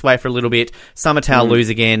stay this way for a little bit, Summertown lose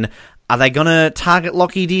again, are they going to target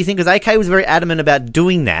Lockie, do you think? Because AK was very adamant about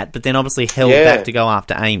doing that, but then obviously held back to go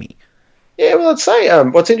after Amy. Yeah, well, I'd say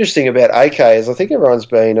what's interesting about AK is I think everyone's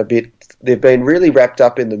been they've been really wrapped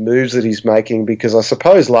up in the moves that he's making, because I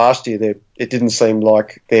suppose last year it didn't seem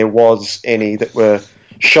like there was any that were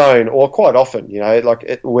shown, or quite often,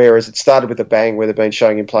 whereas it started with a bang where they've been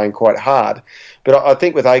showing him playing quite hard. But I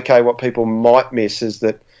think with AK, what people might miss is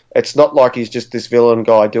that it's not like he's just this villain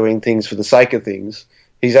guy doing things for the sake of things.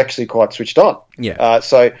 He's actually quite switched on. Yeah.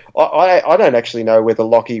 So I don't actually know whether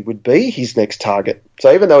Lockie would be his next target.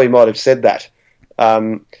 So even though he might have said that,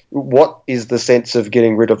 what is the sense of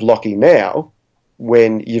getting rid of Lockie now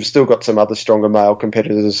when you've still got some other stronger male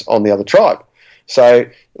competitors on the other tribe? So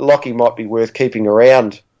Lockie might be worth keeping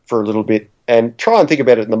around for a little bit, and try and think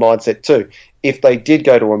about it in the mindset too. If they did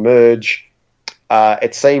go to a merge,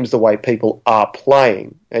 it seems the way people are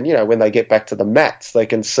playing, and when they get back to the mats, they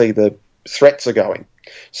can see the threats are going.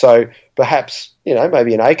 So perhaps,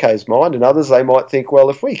 maybe in AK's mind and others, they might think, well,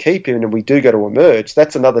 if we keep him and we do go to a merge,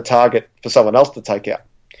 that's another target for someone else to take out.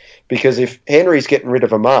 Because if Henry's getting rid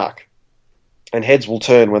of a mark, and heads will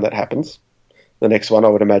turn when that happens, the next one I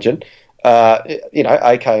would imagine,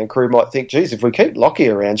 AK and crew might think, geez, if we keep Lockie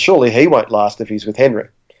around, surely he won't last if he's with Henry.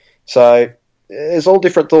 So there's all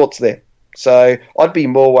different thoughts there. So I'd be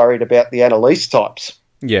more worried about the Annalise types.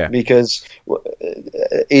 Yeah. Because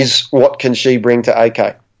what can she bring to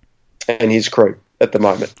AK and his crew at the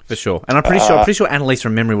moment? For sure. And I'm pretty sure Annalise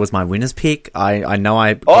from memory was my winner's pick. I know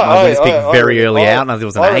I got my winner's pick very early out, and there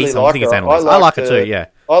was an ace. I think it's Annalise. I like her too, yeah.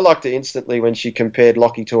 I liked her instantly when she compared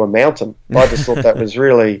Lockie to a mountain. I just thought that was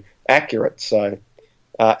really accurate. So,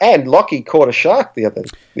 and Lockie caught a shark the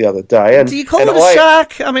other day. And do you call it a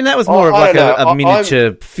shark? I mean, that was more of like a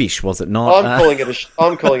miniature fish, was it not? I'm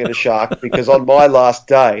calling it a shark because on my last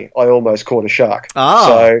day, I almost caught a shark. Oh.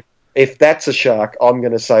 So if that's a shark, I'm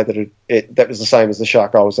going to say that that was the same as the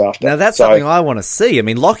shark I was after. Now, that's something I want to see. I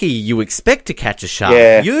mean, Lockie, you expect to catch a shark.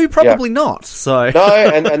 Yeah, you probably not. So no,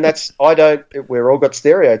 and that's, we're all got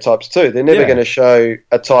stereotypes too. They're never going to show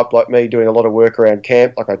a type like me doing a lot of work around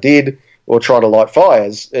camp like I did, or trying to light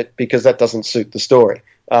fires, because that doesn't suit the story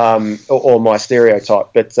or my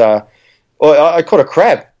stereotype. But I caught a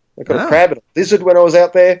crab. I caught a crab and a lizard when I was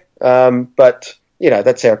out there. But,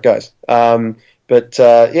 that's how it goes.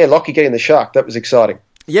 Lockie getting the shark, that was exciting.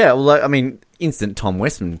 Yeah, well, I mean, instant Tom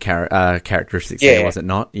Westman characteristics there, was it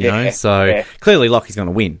not? So clearly Lockie's going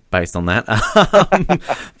to win based on that.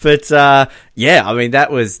 But I mean,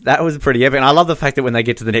 that was pretty epic. And I love the fact that when they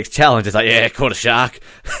get to the next challenge, it's like, caught a shark.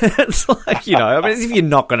 It's like, I mean, as if you're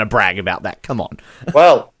not going to brag about that. Come on.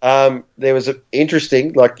 Well, there was an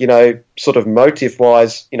interesting, sort of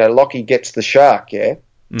motive-wise, Lockie gets the shark, yeah?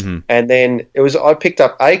 Mm-hmm. And then I picked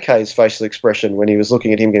up AK's facial expression when he was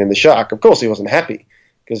looking at him getting the shark. Of course, he wasn't happy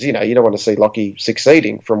because, you don't want to see Lockie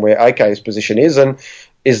succeeding from where AK's position is. And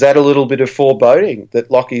is that a little bit of foreboding that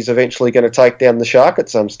Lockie's eventually going to take down the shark at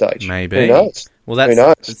some stage? Maybe. Who knows? Well,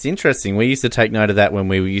 it's interesting. We used to take note of that when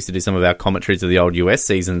we used to do some of our commentaries of the old US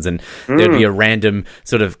seasons, and there'd be a random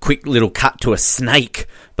sort of quick little cut to a snake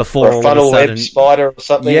before or a funnel web spider or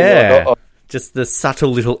something. Yeah. Just the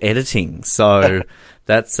subtle little editing. So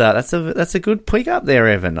that's a good pick up there,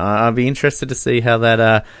 Evan. I'd be interested to see how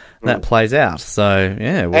that plays out. So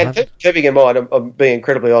yeah. Keeping in mind, I'm being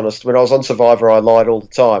incredibly honest. When I was on Survivor, I lied all the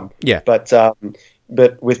time. Yeah. But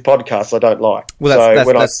with podcasts, I don't lie. Well,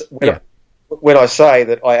 when I say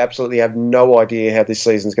that I absolutely have no idea how this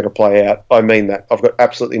season's going to play out, I mean that. I've got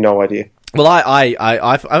absolutely no idea. Well,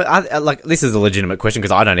 I like, this is a legitimate question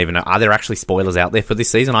because I don't even know. Are there actually spoilers out there for this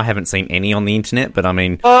season? I haven't seen any on the internet, but I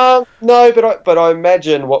mean, no, but I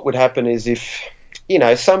imagine what would happen is if,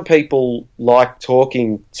 some people like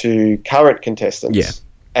talking to current contestants,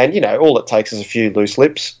 and all it takes is a few loose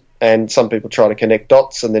lips, and some people try to connect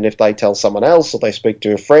dots, and then if they tell someone else or they speak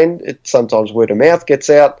to a friend, sometimes word of mouth gets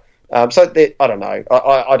out. I don't know.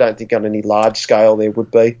 I don't think on any large scale there would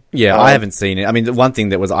be. Yeah, I haven't seen it. I mean, the one thing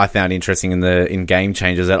that I found interesting in Game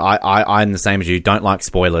Changers that I'm the same as you, don't like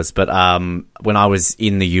spoilers, but when I was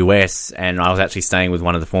in the US and I was actually staying with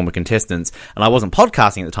one of the former contestants, and I wasn't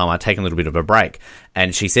podcasting at the time, I'd taken a little bit of a break,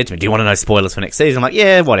 and she said to me, "Do you want to know spoilers for next season?" I'm like,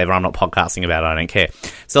 "Yeah, whatever. I'm not podcasting about it. I don't care."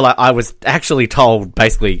 So like, I was actually told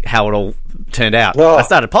basically how it all turned out. I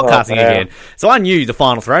started podcasting again, so I knew the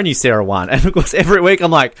final three. I knew Sarah won, and of course every week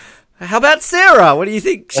I'm like, "How about Sarah? What do you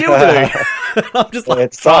think she'll do?" I'm just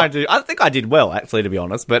like trying to. I think I did well, actually, to be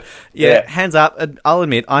honest. But hands up, I'll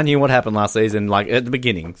admit I knew what happened last season, like at the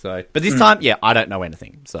beginning. So, but this time, I don't know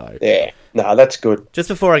anything. So no, that's good. Just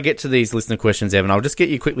before I get to these listener questions, Evan, I'll just get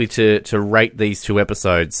you quickly to rate these 2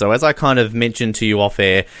 episodes. So, as I kind of mentioned to you off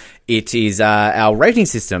air, it is our rating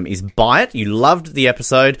system is buy it. You loved the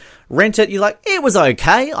episode. Rent it. You're like, it was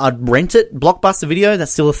okay. I'd rent it. Blockbuster Video.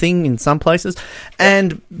 That's still a thing in some places.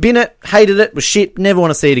 And bin it. Hated it. Was shit. Never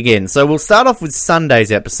want to see it again. So we'll start off with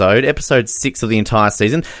Sunday's episode 6 of the entire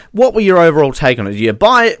season. What were your overall take on it? Did you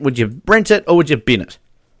buy it? Would you rent it? Or would you bin it?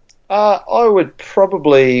 I would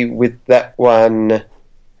probably, with that one,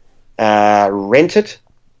 rent it.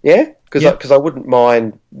 Yeah, because I wouldn't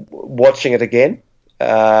mind watching it again.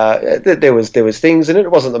 There was things in it. It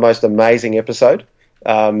wasn't the most amazing episode,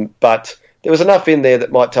 but there was enough in there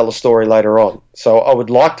that might tell a story later on. So I would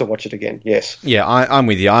like to watch it again. Yes. Yeah, I'm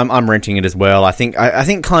with you. I'm renting it as well. I think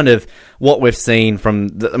kind of what we've seen from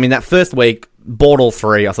that first week, bought all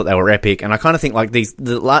 3. I thought they were epic, and I kind of think like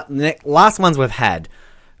the last ones we've had.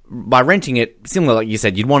 By renting it, similar like you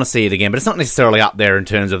said, you'd want to see it again, but it's not necessarily up there in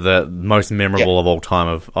terms of the most memorable of all time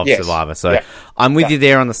of Survivor. So I'm with you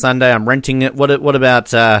there on the Sunday. I'm renting it. What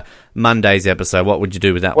about Monday's episode? What would you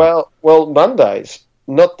do with that one? Well, Monday's,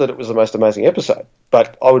 not that it was the most amazing episode,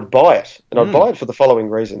 but I would buy it. And I'd buy it for the following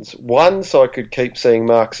reasons. 1, so I could keep seeing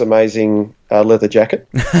Mark's amazing leather jacket.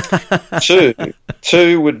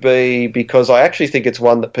 2 would be because I actually think it's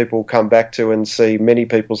one that people will come back to and see many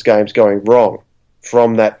people's games going wrong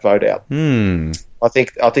from that vote out. I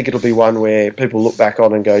think it'll be one where people look back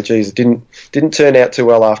on and go, geez, it didn't turn out too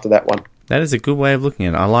well after that one. That is a good way of looking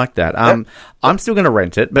at it. I like that. I'm still going to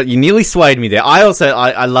rent it, but you nearly swayed me there.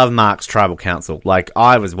 I love Mark's Tribal Council. Like,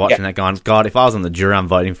 I was watching that going, God, if I was on the jury, I'm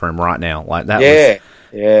voting for him right now. Like, that was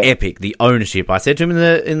epic. The ownership. I said to him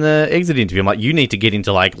in the exit interview, I'm like, you need to get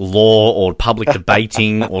into like law or public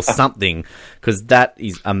debating or something, because that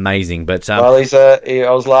is amazing. But I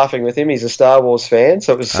was laughing with him. He's a Star Wars fan,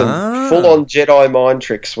 so it was some full-on Jedi mind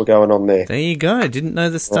tricks were going on there. There you go. Didn't know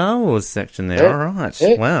the Star Wars section there. All right.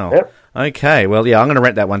 Yeah. Wow. Yep. Okay, well, I'm going to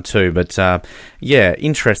rent that one too, but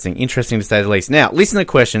interesting to say the least. Now, listener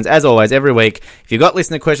questions, as always, every week. If you've got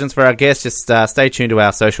listener questions for our guests, just stay tuned to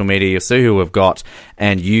our social media. You'll see who we've got,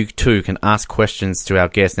 and you too can ask questions to our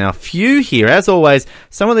guests. Now, a few here, as always,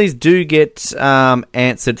 some of these do get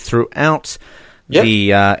answered throughout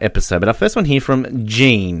the episode, but our first one here from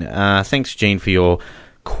Jean. Thanks, Jean, for your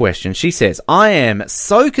question. She says, I am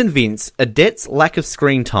so convinced Adette's lack of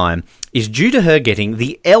screen time is due to her getting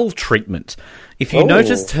the L treatment. If you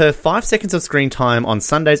noticed, her 5 seconds of screen time on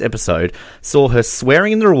Sunday's episode saw her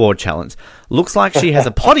swearing in the reward challenge. Looks like she has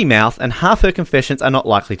a potty mouth and half her confessions are not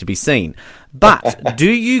likely to be seen. But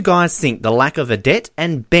do you guys think the lack of Adette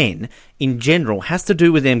and Ben in general has to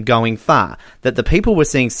do with them going far? That the people we're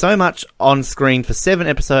seeing so much on screen for 7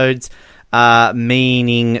 episodes,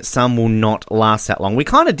 meaning some will not last that long? We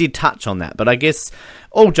kind of did touch on that, but I guess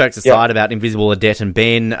all jokes aside about Invisible Adette and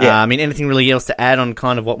Ben, anything really else to add on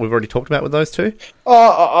kind of what we've already talked about with those two?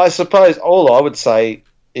 I suppose all I would say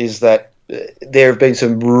is that there have been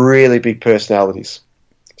some really big personalities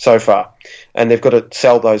so far, and they've got to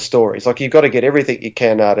sell those stories. Like, you've got to get everything you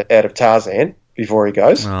can out of Tarzan before he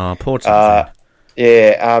goes. Oh, poor Tarzan.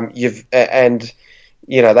 They had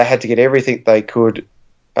to get everything they could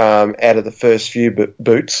out of the first few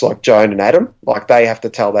boots, like Joan and Adam. Like, they have to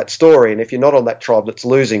tell that story, and if you're not on that tribe that's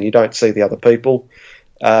losing, you don't see the other people.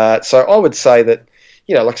 So I would say that,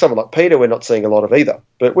 like someone like Peter, we're not seeing a lot of either,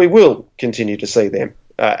 but we will continue to see them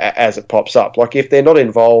as it pops up. Like, if they're not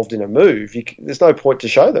involved in a move, there's no point to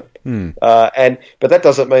show them. But that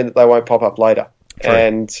doesn't mean that they won't pop up later. True.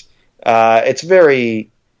 And it's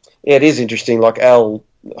it is interesting. Like, Elle,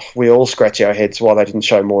 we all scratch our heads why they didn't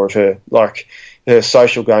show more of her. Like, her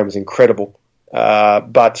social game was incredible.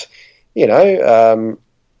 But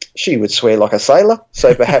she would swear like a sailor.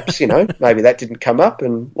 So perhaps, maybe that didn't come up,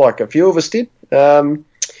 and like a few of us did. But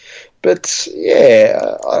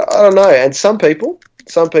I don't know. And some people,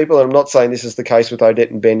 and I'm not saying this is the case with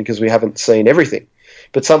Odette and Ben because we haven't seen everything,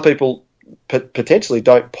 but some people potentially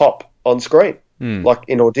don't pop on screen. Like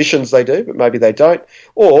in auditions they do, but maybe they don't.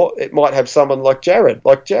 Or it might have someone like Jared.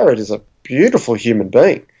 Like, Jared is a beautiful human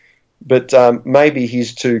being, but maybe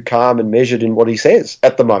he's too calm and measured in what he says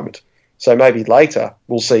at the moment. So maybe later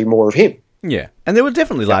we'll see more of him. Yeah, and there were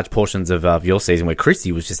definitely large portions of your season where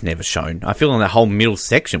Christy was just never shown. I feel in that whole middle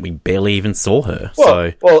section, we barely even saw her.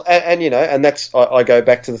 And that's I go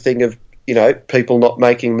back to the thing of, people not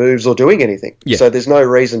making moves or doing anything. Yeah. So there's no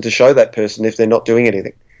reason to show that person if they're not doing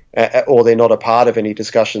anything, or they're not a part of any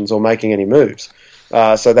discussions or making any moves.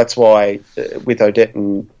 So that's why with Odette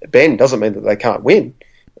and Ben, doesn't mean that they can't win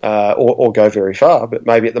or go very far, but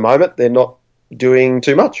maybe at the moment they're not doing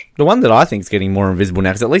too much. The one that I think is getting more invisible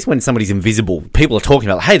now, because at least when somebody's invisible, people are talking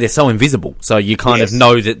about, hey, they're so invisible. So you kind of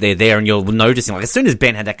know that they're there, and you're noticing, like, as soon as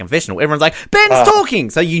Ben had that confessional, everyone's like, Ben's talking!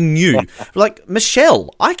 So you knew. Like,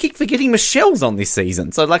 Michelle. I keep forgetting Michelle's on this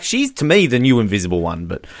season. So, like, she's, to me, the new invisible one,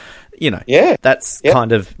 but... that's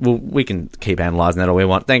kind of... Well, we can keep analysing that all we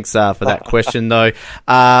want. Thanks for that question, though.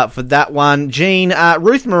 For that one, Jean,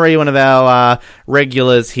 Ruth Marie, one of our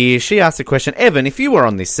regulars here, she asked a question. Evan, if you were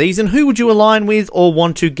on this season, who would you align with or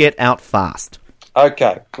want to get out fast?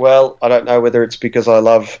 Okay, well, I don't know whether it's because I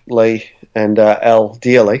love Lee and Al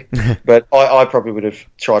dearly, but I probably would have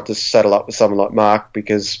tried to saddle up with someone like Mark,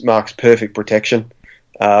 because Mark's perfect protection.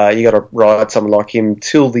 You got to ride someone like him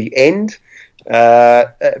till the end.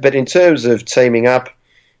 But in terms of teaming up,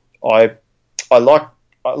 I like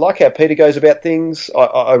how Peter goes about things.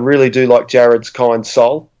 I really do like Jared's kind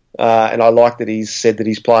soul, and I like that he's said that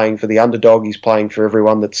he's playing for the underdog. He's playing for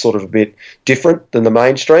everyone that's sort of a bit different than the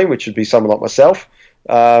mainstream, which would be someone like myself.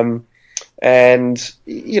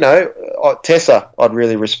 Tessa, I'd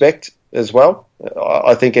really respect as well.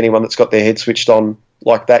 I think anyone that's got their head switched on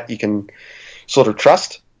like that, you can sort of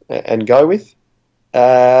trust and go with.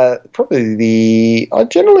 I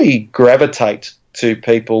generally gravitate to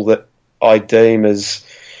people that I deem as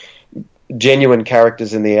genuine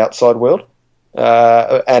characters in the outside world,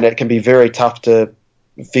 and it can be very tough to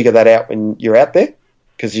figure that out when you're out there,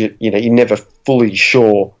 because you're never fully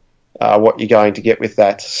sure what you're going to get with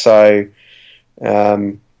that. So,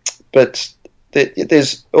 but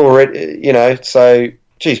there's already, so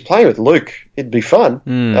geez, playing with Luke, it'd be fun,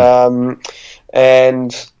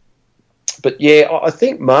 But yeah, I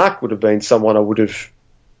think Mark would have been someone I would have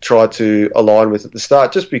tried to align with at the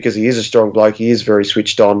start, just because he is a strong bloke, he is very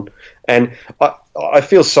switched on, and I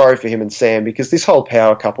feel sorry for him and Sam, because this whole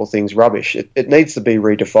power couple thing's rubbish. It needs to be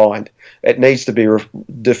redefined. It needs to be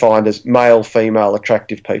defined as male, female,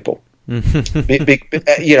 attractive people, with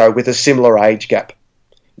a similar age gap.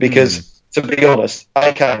 Because to be honest,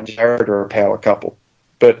 AK and Jared are a power couple,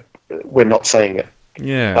 but we're not seeing it.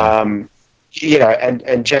 Yeah.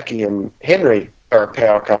 And Jackie and Henry are a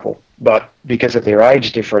power couple, but because of their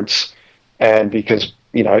age difference, and because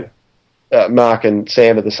Mark and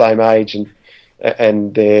Sam are the same age,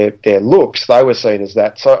 and their looks, they were seen as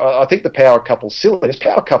that. So I think the power couple's silly. There's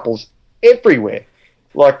power couples everywhere.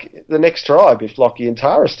 Like the Next Tribe, if Lockie and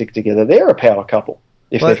Tara stick together, they're a power couple.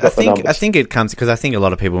 I think it comes because I think a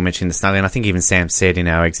lot of people mentioned the snuggling. I think even Sam said in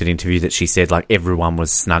our exit interview that she said like everyone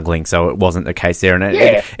was snuggling, so it wasn't the case there. And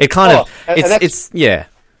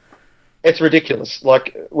it's ridiculous.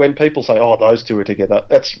 Like when people say, "Oh, those two are together,"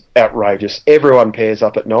 that's outrageous. Everyone pairs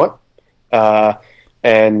up at night,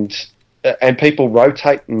 and people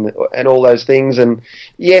rotate and all those things. And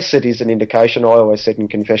yes, it is an indication. I always said in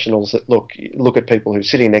confessionals that look at people who are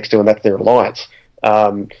sitting next to, and that's their alliance.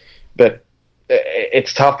 But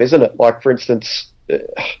it's tough, isn't it? Like, for instance,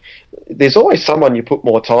 there's always someone you put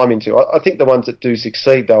more time into. I think the ones that do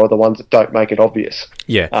succeed, though, are the ones that don't make it obvious.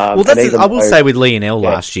 Yeah. I will say with Lee and Elle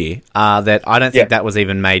last year that I don't think that was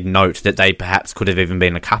even made note that they perhaps could have even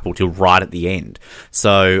been a couple till right at the end.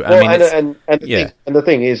 So, the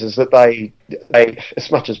thing is that they, as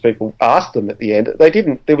much as people asked them at the end, they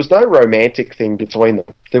didn't. There was no romantic thing between them.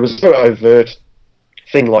 There was no overt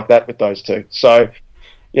thing like that with those two. So,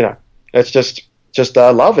 it's just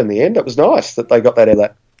love in the end. It was nice that they got that out of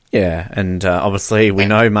that. Yeah, and obviously we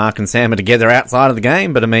know Mark and Sam are together outside of the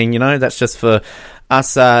game, but I mean, that's just for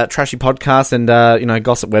us trashy podcasts and,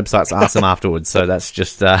 gossip websites ask them afterwards. So that's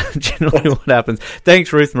just generally what happens.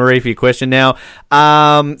 Thanks, Ruth Marie, for your question. Now,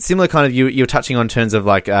 similar kind of you were touching on terms of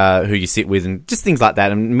like who you sit with and just things like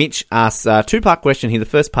that. And Mitch asks a two-part question here. The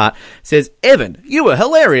first part says, Evan, you were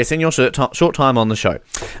hilarious in your short time on the show.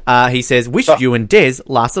 He says, wish you and Des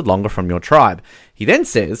lasted longer from your tribe. He then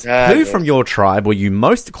says, who from your tribe were you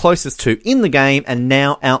most closest to in the game and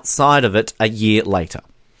now outside of it a year later?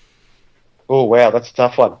 Oh, wow, that's a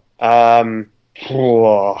tough one. I'd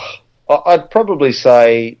probably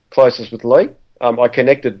say closest with Lee. I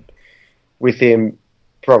connected with him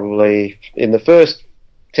probably in the first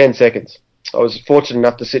 10 seconds. I was fortunate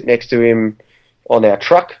enough to sit next to him on our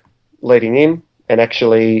truck leading in, and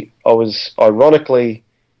actually I was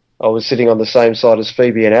sitting on the same side as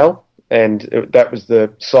Phoebe and Elle, and that was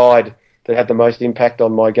the side that had the most impact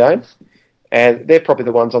on my game. And they're probably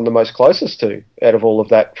the ones I'm the most closest to out of all of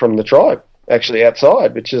that from the tribe, actually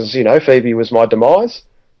outside, which is, Phoebe was my demise,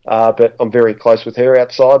 but I'm very close with her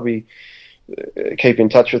outside. We keep in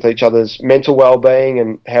touch with each other's mental well-being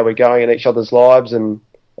and how we're going in each other's lives, and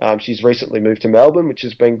she's recently moved to Melbourne, which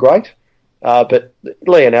has been great. But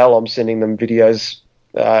Lee and Elle, I'm sending them videos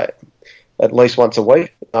at least once a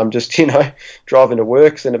week. I'm just, driving to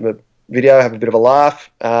work, send them a video, have a bit of a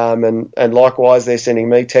laugh, and likewise they're sending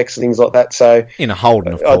me texts and things like that. So in a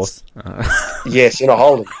Holden, of course. Yes, in a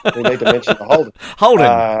Holden. We need to mention the Holden. Holden,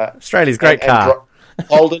 Australia's great car.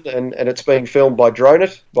 Holden, and it's being filmed by Drone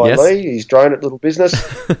It, by Yes. Lee. He's Drone It little business.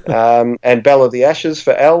 And Belle of the Ashes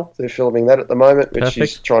for Elle. They're filming that at the moment, which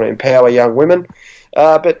is trying to empower young women.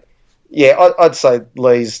 But yeah, I'd say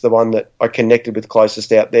Lee's the one that I connected with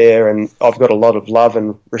closest out there, and I've got a lot of love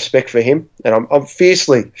and respect for him, and I'm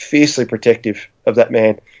fiercely protective of that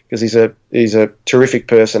man because he's a terrific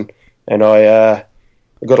person, and I've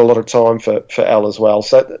got a lot of time for Al as well.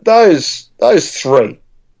 So those three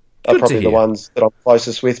are probably the ones that I'm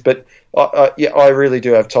closest with, but I really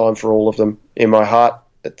do have time for all of them in my heart.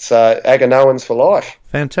 It's Aganoans for life.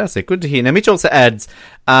 Fantastic. Good to hear. Now, Mitch also adds,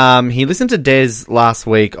 he listened to Des last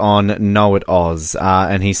week on Know It Oz,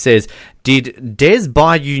 and he says, did Des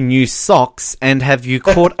buy you new socks, and have you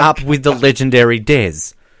caught up with the legendary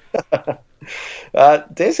Des?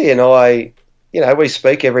 Desi and I, we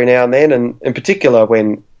speak every now and then, and in particular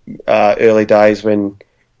when early days when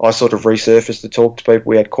I sort of resurfaced to talk to people,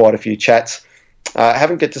 we had quite a few chats. I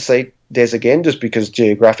haven't get to see Des again just because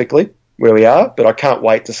geographically where we are, but I can't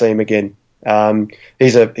wait to see him again.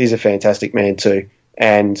 He's a fantastic man too,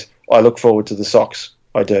 and I look forward to the socks.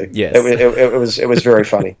 I do. Yes. It was very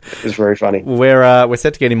funny. It was very funny. We're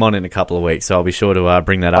set to get him on in a couple of weeks, so I'll be sure to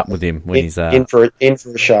bring that up with him when he's in for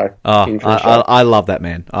a show. I love that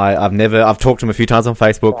man. I've talked to him a few times on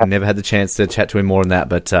Facebook and never had the chance to chat to him more than that.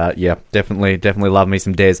 But yeah, definitely love me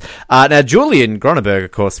some Des. Now Julian Groneberg,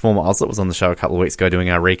 of course, former Oslet, was on the show a couple of weeks ago doing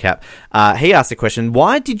our recap. He asked a question: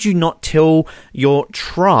 why did you not tell your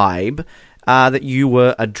tribe that you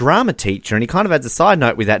were a drama teacher? And he kind of adds a side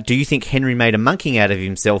note with that. Do you think Henry made a monkey out of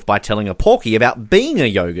himself by telling a porky about being a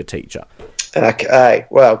yoga teacher? Okay,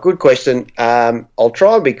 well, good question. I'll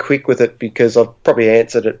try and be quick with it because I've probably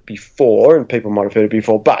answered it before and people might have heard it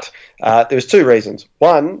before. But there's two reasons.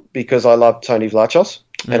 One, because I love Tony Vlachos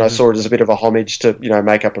and I saw it as a bit of a homage to,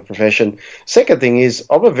 make up a profession. Second thing is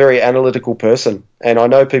I'm a very analytical person, and I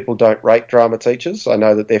know people don't rate drama teachers. I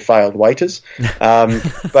know that they're failed waiters.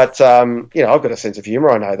 But I've got a sense of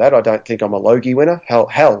humour. I know that. I don't think I'm a Logie winner.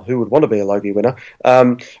 Hell, who would want to be a Logie winner?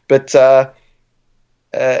 I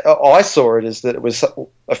saw it as that it was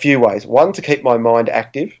a few ways. One, to keep my mind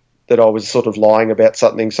active, that I was sort of lying about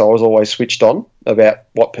something, so I was always switched on about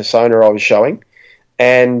what persona I was showing.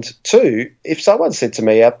 And two, if someone said to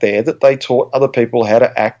me out there that they taught other people how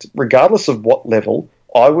to act, regardless of what level,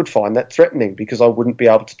 I would find that threatening because I wouldn't be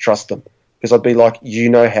able to trust them because I'd be like, you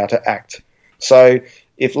know how to act. So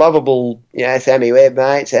if lovable, Sammy Webb,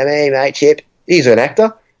 mate, Chip, he's an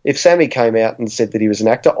actor. If Sammy came out and said that he was an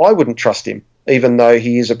actor, I wouldn't trust him, even though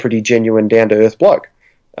he is a pretty genuine, down-to-earth bloke.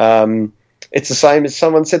 It's the same as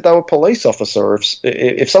someone said they were a police officer.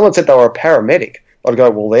 If someone said they were a paramedic, I'd go,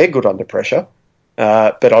 well, they're good under pressure.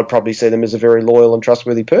 But I'd probably see them as a very loyal and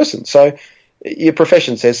trustworthy person. So your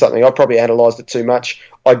profession says something. I probably analysed it too much.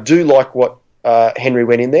 I do like what Henry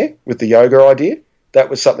went in there with the yoga idea. That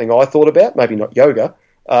was something I thought about, maybe not yoga,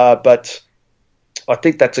 but I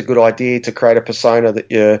think that's a good idea to create a persona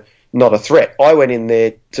that you're not a threat. I went in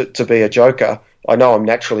there to be a joker. I know I'm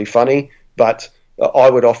naturally funny, but I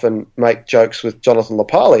would often make jokes with Jonathan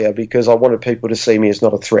LaPaglia because I wanted people to see me as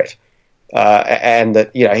not a threat. And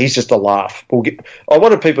that, he's just a laugh. I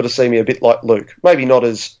wanted people to see me a bit like Luke, maybe not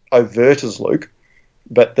as overt as Luke,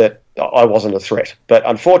 but that I wasn't a threat. But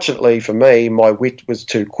unfortunately for me, my wit was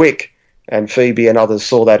too quick, and Phoebe and others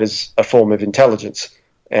saw that as a form of intelligence,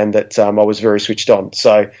 and that I was very switched on.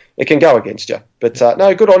 So it can go against you. But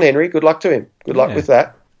no, good on Henry. Good luck to him. Good luck with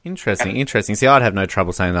that. Interesting. See, I'd have no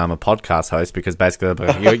trouble saying that I'm a podcast host because basically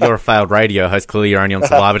you're a failed radio host. Clearly, you're only on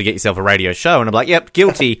Survivor to get yourself a radio show. And I'm like, yep,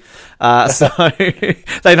 guilty. So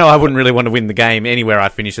they know I wouldn't really want to win the game anywhere I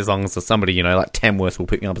finish as long as somebody, like Tamworth will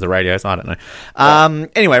pick me up as a radio. So I don't know.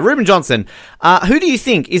 Anyway, Ruben Johnson, who do you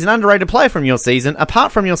think is an underrated player from your season?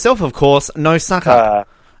 Apart from yourself, of course, no sucker.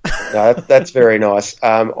 No, that's very nice.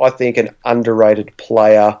 I think an underrated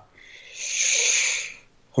player.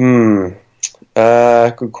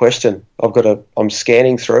 Good question. I'm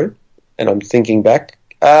scanning through and I'm thinking back.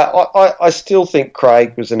 I still think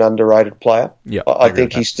Craig was an underrated player. Yeah, I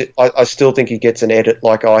think I still think he gets an edit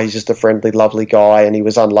like, he's just a friendly, lovely guy, and he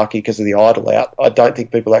was unlucky because of the idol out. I don't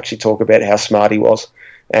think people actually talk about how smart he was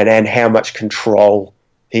and how much control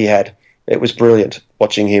he had. It was brilliant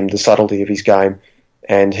watching him, the subtlety of his game,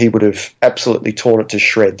 and he would have absolutely torn it to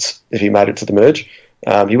shreds if he made it to the merge.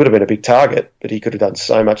 He would have been a big target, but he could have done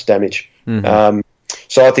so much damage. Mm-hmm.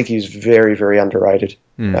 So I think he was very, very underrated.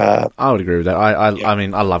 I would agree with that. I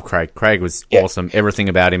mean, I love Craig. Craig was awesome. Everything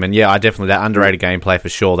about him. And I definitely, that underrated gameplay for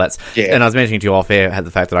sure. And I was mentioning to you off air, had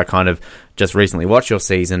the fact that I kind of just recently watched your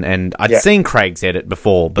season and I'd seen Craig's edit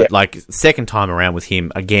before, but second time around with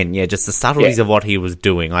him again, just the subtleties of what he was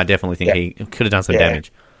doing. I definitely think he could have done some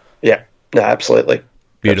damage. Yeah, no, absolutely.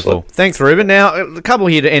 Beautiful. Absolutely. Thanks, Ruben. Now, a couple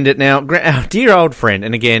here to end it now. Our dear old friend,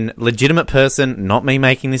 and again, legitimate person, not me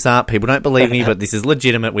making this up. People don't believe me, but this is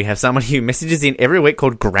legitimate. We have someone who messages in every week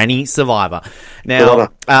called Granny Survivor. Now,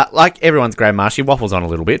 like everyone's grandma, she waffles on a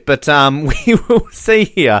little bit, but we will see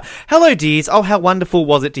here. Hello, dears. Oh, how wonderful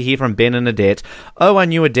was it to hear from Ben and Adette. Oh, I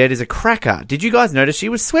knew Adette is a cracker. Did you guys notice she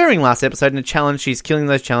was swearing last episode in a challenge? She's killing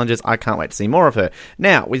those challenges. I can't wait to see more of her.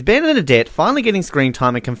 Now, with Ben and Adette finally getting screen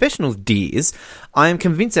time and confessionals, dears, I am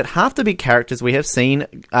convinced that half the big characters we have seen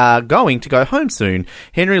are going to go home soon.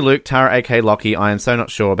 Henry, Luke, Tara, a.k.a. Lockie. I am so not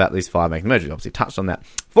sure about these 5 making mergers. Obviously touched on that.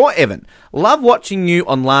 For Evan, love watching you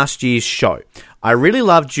on last year's show. I really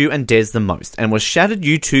loved you and Des the most, and was shattered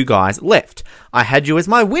you 2 guys left. I had you as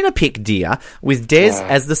my winner pick, dear, with Des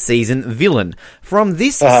as the season villain. From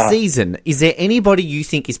this season, is there anybody you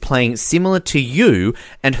think is playing similar to you,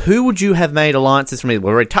 and who would you have made alliances from? We've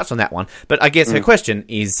already touched on that one, but I guess her question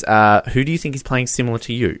is, who do you think is playing similar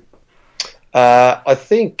to you? I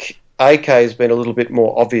think AK has been a little bit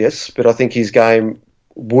more obvious, but I think his game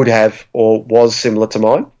would have or was similar to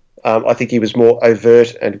mine. I think he was more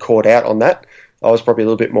overt and caught out on that. I was probably a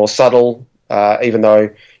little bit more subtle, even though,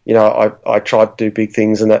 I tried to do big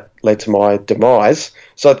things and that led to my demise.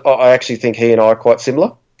 So I actually think he and I are quite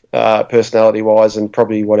similar, personality-wise, and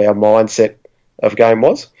probably what our mindset of game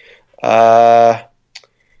was. And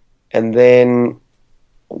then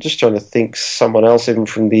I'm just trying to think someone else even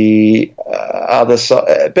from the other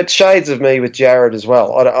side. But shades of me with Jared as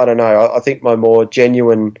well. I don't know. I think my more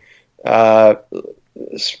genuine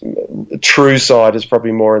true side is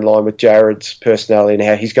probably more in line with Jared's personality and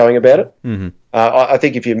how he's going about it. Mm-hmm. I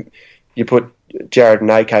think if you put Jared and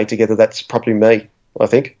AK together, that's probably me, I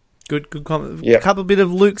think. Good comment. Yep. A couple bit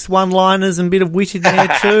of Luke's one-liners and a bit of wit in there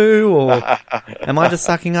too, or am I just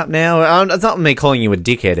sucking up now? It's not me calling you a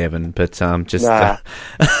dickhead, Evan, but just... Nah,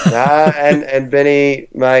 and Benny,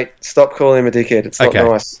 mate, stop calling him a dickhead. It's not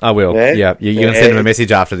nice. I will. Yeah, you're going to send him a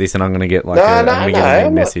message after this, and I'm going to get a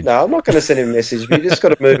message. No, I'm not going to send him a message. But you just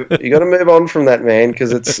got to move. You got to move on from that man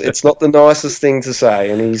because it's not the nicest thing to say,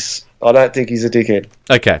 and I don't think he's a dickhead.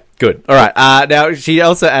 Okay, good. All right. Now, she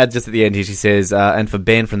also adds just at the end here, she says, and for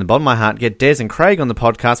Ben, from the bottom of my heart, get Des and Craig on the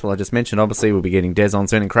podcast. Well, I just mentioned, obviously, we'll be getting Des on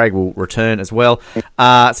soon, and Craig will return as well.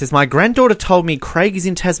 Says, my granddaughter told me Craig is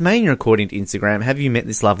in Tasmania, according to Instagram. Have you met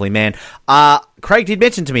this lovely man? Craig did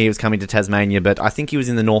mention to me he was coming to Tasmania, but I think he was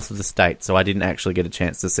in the north of the state, so I didn't actually get a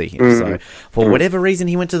chance to see him. So, for whatever reason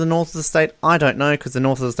he went to the north of the state, I don't know, because the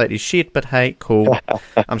north of the state is shit, but hey, cool.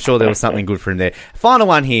 I'm sure there was something good for him there. Final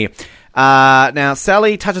one here. Now,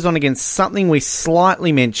 Sally touches on again something we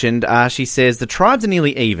slightly mentioned. She says, the tribes are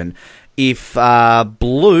nearly even. If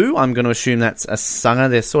Blue, I'm going to assume that's a Sunger,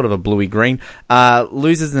 they're sort of a bluey-green,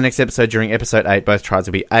 loses the next episode during episode 8, both tribes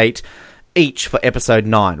will be 8 each for episode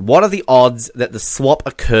 9. What are the odds that the swap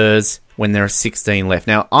occurs when there are 16 left?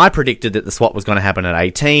 Now, I predicted that the swap was going to happen at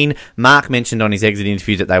 18. Mark mentioned on his exit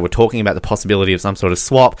interview that they were talking about the possibility of some sort of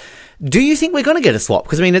swap. Do you think we're going to get a swap?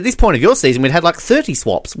 Because, I mean, at this point of your season, we'd had like 30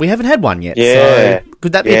 swaps. We haven't had one yet. Yeah. So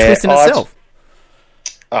could that be a twist in itself?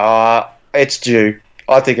 It's due.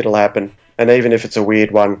 I think it'll happen. And even if it's a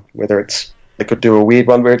weird one, they could do a weird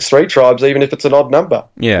one where it's 3 tribes, even if it's an odd number.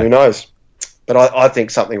 Yeah. Who knows? But I think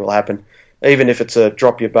something will happen. Even if it's a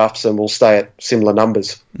drop your buffs and we'll stay at similar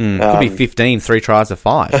numbers. Could be 15, 3 tries of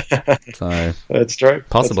 5. So that's true.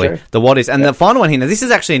 Possibly. That's true. The what is. And the final one here, now this is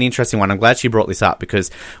actually an interesting one. I'm glad she brought this up because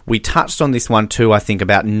we touched on this one too, I think,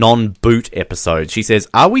 about non-boot episodes. She says,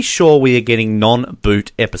 are we sure we are getting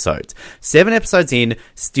non-boot episodes? 7 episodes in,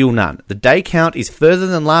 still none. The day count is further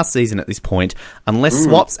than last season at this point, unless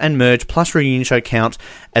swaps and merge plus reunion show count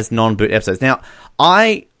as non-boot episodes. Now,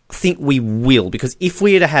 I think we will, because if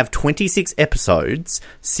we are to have 26 episodes,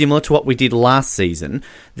 similar to what we did last season,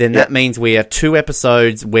 then that means we are 2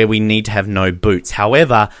 episodes where we need to have no boots.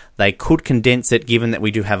 However, they could condense it given that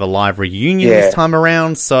we do have a live reunion this time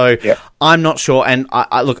around, so I'm not sure. And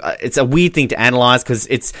I look, it's a weird thing to analyse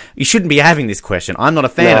because you shouldn't be having this question. I'm not a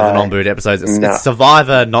fan of the non-boot episodes. It's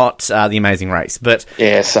Survivor, not The Amazing Race. But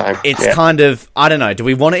same. It's kind of, I don't know, do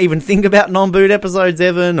we want to even think about non-boot episodes,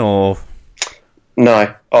 Evan, or...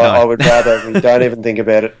 No, I would rather we don't even think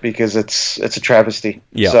about it because it's a travesty.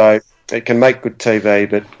 Yeah. So it can make good TV,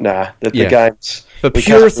 but the games... For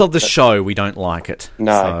purists of the show, we don't like it.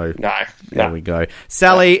 No. There we go.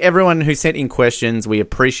 Sally, everyone who sent in questions, we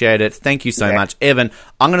appreciate it. Thank you so much. Evan,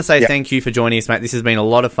 I'm going to say thank you for joining us, mate. This has been a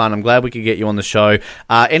lot of fun. I'm glad we could get you on the show.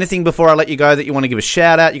 Anything before I let you go that you want to give a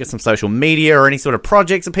shout out? You got some social media or any sort of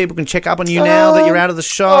projects that people can check up on you now that you're out of the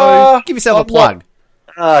show? Give yourself a plug.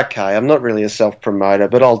 Okay, I'm not really a self-promoter,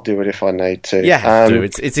 but I'll do it if I need to. You have to.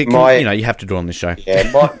 You have to do on this show.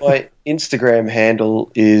 Yeah, my Instagram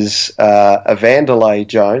handle is Vandalay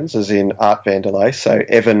Jones, as in Art Vandalay, so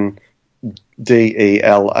Evan, Delay,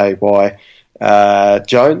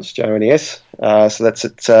 Jones, Jones. So that's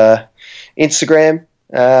at Instagram.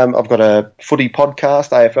 I've got a footy podcast,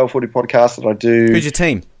 AFL footy podcast that I do. Who's your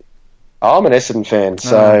team? I'm an Essendon fan,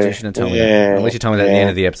 so... you shouldn't tell me that. At least you told me that at the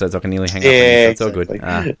end of the episode, so I can nearly hang up on you, so it's all good.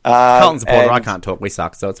 Carlton supporter, I can't talk. We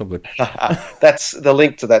suck, so it's all good. That's the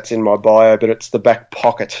link to that's in my bio, but it's the back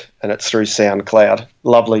pocket, and it's through SoundCloud.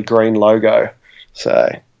 Lovely green logo. So...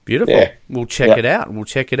 Beautiful. Yeah. We'll check it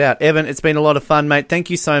out. Evan, it's been a lot of fun, mate. Thank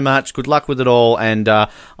you so much. Good luck with it all, and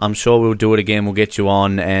I'm sure we'll do it again. We'll get you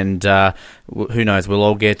on, and who knows, we'll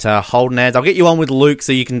all get Holden ads. I'll get you on with Luke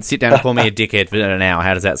so you can sit down and call me a dickhead for an hour.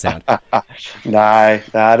 How does that sound? No,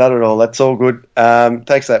 not at all. That's all good.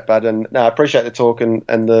 Thanks for that, bud. And I appreciate the talk and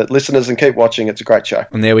the listeners, and keep watching. It's a great show.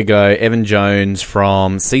 And there we go. Evan Jones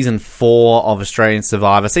from Season 4 of Australian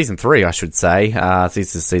Survivor. Season 3, I should say.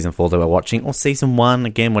 This is Season 4 that we're watching. Or Season 1,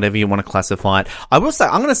 again, whatever you want to classify it. I will say,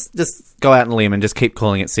 I'm going to just go out on a limb and just keep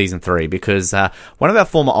calling it Season 3 because one of our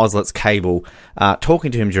former Ozlets, Cable,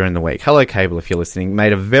 talking to him during the week, hello Cable if you're listening,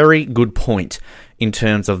 made a very good point in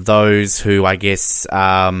terms of those who, I guess,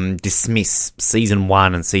 dismiss Season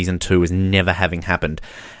 1 and Season 2 as never having happened.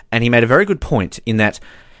 And he made a very good point in that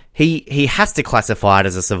he has to classify it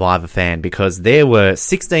as a Survivor fan because there were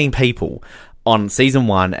 16 people on Season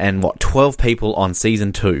 1 and, 12 people on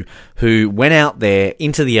Season 2 who went out there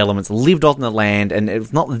into the elements, lived on the land, and it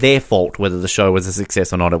was not their fault whether the show was a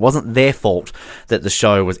success or not. It wasn't their fault that the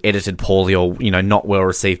show was edited poorly or, not well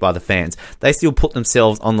received by the fans. They still put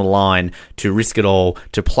themselves on the line to risk it all,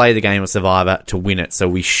 to play the game of Survivor, to win it. So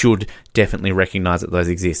we should definitely recognise that those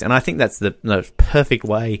exist. And I think that's the perfect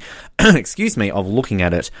way, of looking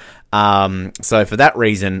at it. So for that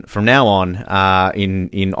reason, from now on,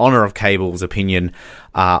 in honour of Cable's opinion,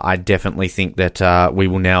 I definitely think that we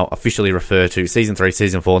will now officially refer to Season 3,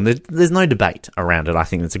 Season 4, and there's no debate around it. I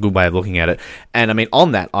think that's a good way of looking at it. And,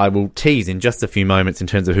 on that, I will tease in just a few moments in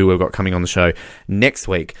terms of who we've got coming on the show next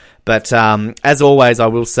week. But as always, I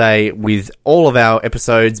will say with all of our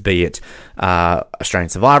episodes, be it Australian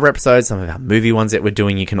Survivor episodes, some of our movie ones that we're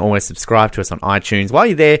doing, you can always subscribe to us on iTunes. While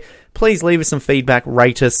you're there, please leave us some feedback,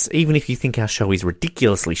 rate us. Even if you think our show is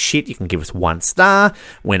ridiculously shit, you can give us 1 star.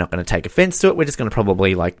 We're not going to take offence to it. We're just going to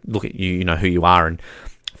probably look at you, who you are, and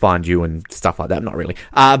find you and stuff like that. Not really.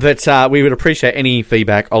 But we would appreciate any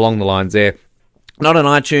feedback along the lines there. Not on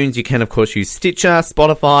iTunes, you can of course use Stitcher,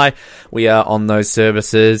 Spotify. We are on those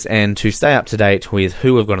services, and to stay up to date with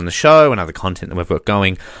who we've got on the show and other content that we've got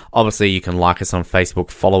going, obviously you can like us on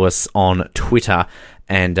Facebook, follow us on Twitter,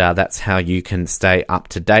 and that's how you can stay up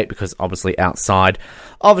to date, because obviously outside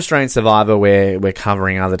of Australian Survivor, we're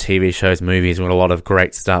covering other TV shows, movies, with a lot of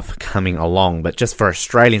great stuff coming along. But just for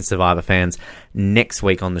Australian Survivor fans, next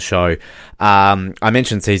week on the show, I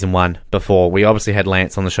mentioned Season 1 before. We obviously had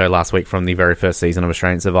Lance on the show last week from the very first season of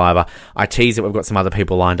Australian Survivor. I teased that we've got some other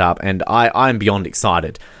people lined up, and I'm beyond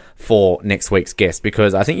excited for next week's guest,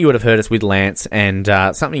 because I think you would have heard us with Lance, and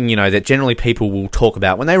something, that generally people will talk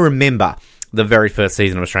about when they remember the very first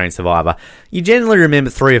season of Australian Survivor. You generally remember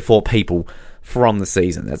 3 or 4 people from the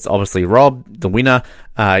season. That's obviously Rob, the winner.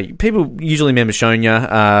 People usually remember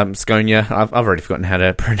Skonia. I've already forgotten how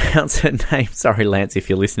to pronounce her name. Sorry, Lance, if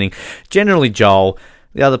you're listening. Generally Joel.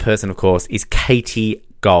 The other person, of course, is Katie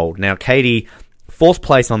Gold. Now, Katie, 4th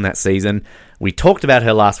place on that season. We talked about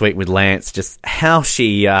her last week with Lance, just how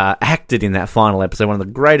she acted in that final episode, one of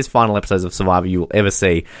the greatest final episodes of Survivor you will ever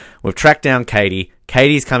see. We've tracked down Katie.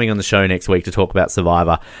 Katie's coming on the show next week to talk about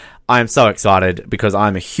Survivor. I am so excited because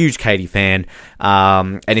I'm a huge Katie fan.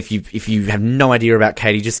 And if you have no idea about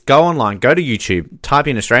Katie, just go online, go to YouTube, type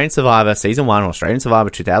in Australian Survivor Season 1 or Australian Survivor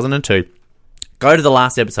 2002. Go to the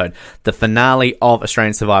last episode, the finale of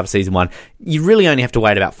Australian Survivor Season 1. You really only have to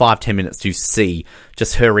wait about 5-10 minutes to see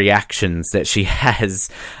just her reactions that she has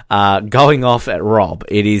going off at Rob.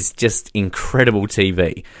 It is just incredible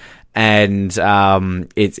TV. And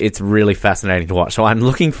it's really fascinating to watch. So I'm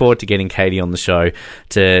looking forward to getting Katie on the show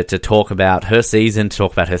to talk about her season, to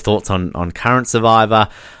talk about her thoughts on current Survivor,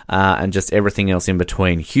 and just everything else in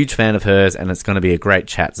between. Huge fan of hers, and it's going to be a great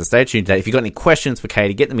chat. So stay tuned today. If you've got any questions for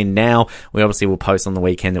Katie, get them in now. We obviously will post on the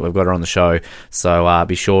weekend that we've got her on the show. So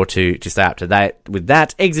be sure to stay up to date with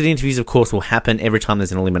that. Exit interviews, of course, will happen every time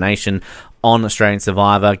there's an elimination on Australian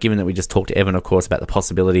Survivor, given that we just talked to Evan, of course, about the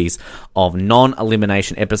possibilities of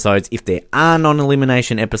non-elimination episodes. If there are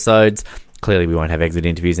non-elimination episodes, clearly we won't have exit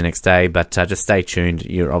interviews the next day, but just stay tuned.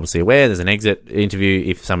 You're obviously aware there's an exit interview.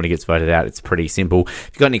 If somebody gets voted out, it's pretty simple. If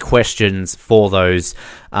you've got any questions for those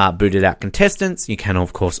booted out contestants, you can,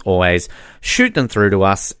 of course, always shoot them through to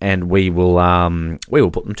us, and we will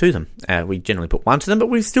put them to them. We generally put one to them, but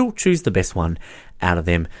we still choose the best one out of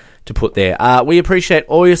them to put there. We appreciate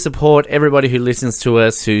all your support, everybody who listens to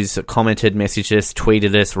us, who's commented, messaged us,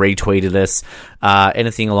 tweeted us, retweeted us,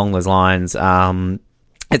 anything along those lines.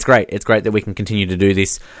 It's great. It's great that we can continue to do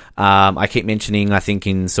this. I keep mentioning, I think,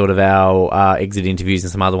 in sort of our exit interviews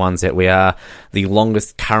and some other ones, that we are the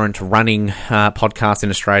longest current running podcast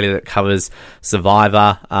in Australia that covers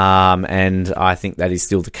Survivor, and I think that is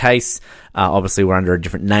still the case. Obviously, we're under a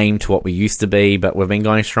different name to what we used to be, but we've been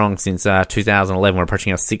going strong since 2011. We're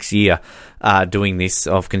approaching our 6th year doing this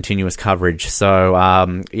of continuous coverage.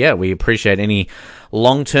 So, we appreciate any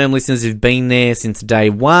long-term listeners who've been there since day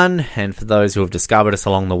one, and for those who have discovered us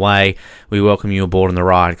along the way, we welcome you aboard on the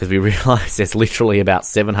ride, because we realise there's literally about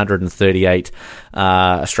 738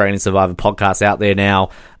 Australian Survivor podcasts out there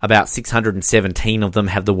now. About 617 of them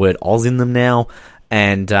have the word Oz in them now,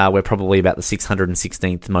 and we're probably about the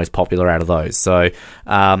 616th most popular out of those. So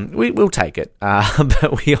we'll take it.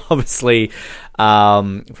 But we obviously,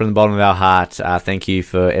 from the bottom of our heart, thank you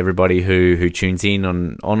for everybody who tunes in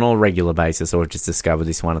on a regular basis, or just discovered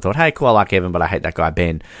this one and thought, hey, cool, I like Evan, but I hate that guy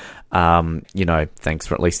Ben. Thanks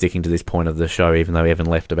for at least sticking to this point of the show, even though Evan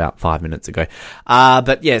left about 5 minutes ago.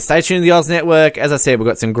 But yeah, stay tuned to the Oz Network. As I said, we've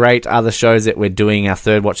got some great other shows that we're doing. Our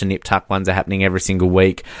Third Watch and Nip Tuck ones are happening every single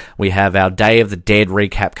week. We have our Day of the Dead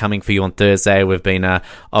recap coming for you on Thursday. We've been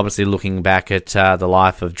obviously looking back at the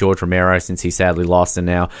life of George Romero since he sadly lost, and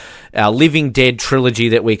now our Living Dead trilogy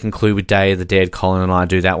that we conclude with Day of the Dead. Colin and I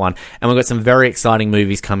do that one. And we've got some very exciting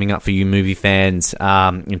movies coming up for you movie fans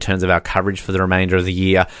in terms of our coverage for the remainder of the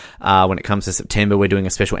year. When it comes to September, we're doing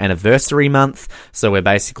a special anniversary month. So we're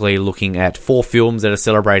basically looking at 4 films that are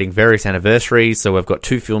celebrating various anniversaries. So we've got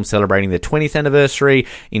 2 films celebrating their 20th anniversary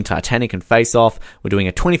in Titanic and Face Off. We're doing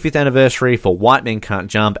a 25th anniversary for White Men Can't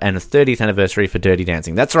Jump, and a 30th anniversary for Dirty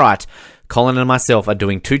Dancing. That's right. Colin and myself are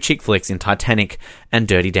doing 2 chick flicks in Titanic and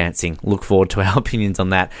Dirty Dancing. Look forward to our opinions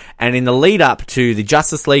on that. And in the lead up to the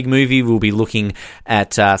Justice League movie, we'll be looking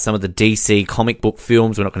at some of the DC comic book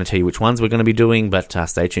films. We're not going to tell you which ones we're going to be doing, but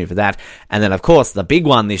stay tuned for that. And then, of course, the big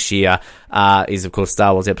one this year is, of course,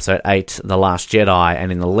 Star Wars Episode 8, The Last Jedi.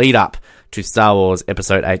 And in the lead up to Star Wars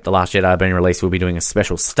Episode 8, The Last Jedi being released, we'll be doing a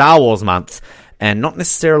special Star Wars month, and not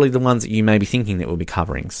necessarily the ones that you may be thinking that we'll be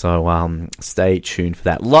covering. So stay tuned for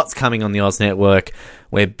that. Lots coming on the Oz Network.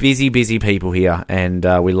 We're busy people here, and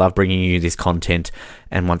we love bringing you this content.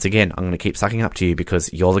 And once again, I'm going to keep sucking up to you,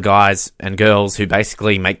 because you're the guys and girls who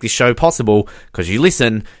basically make this show possible, because you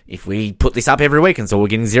listen. If we put this up every week and so we're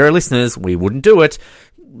getting 0 listeners, we wouldn't do it.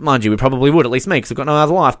 Mind you, we probably would, at least me, because we've got no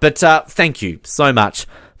other life. But thank you so much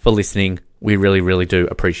for listening. We really, really do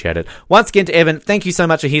appreciate it. Once again to Evan, thank you so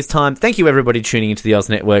much for his time. Thank you everybody tuning into the Oz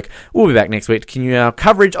Network. We'll be back next week to continue our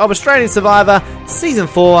coverage of Australian Survivor Season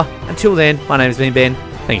 4. Until then, my name's been Ben.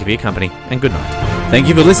 Thank you for your company, and good night. Thank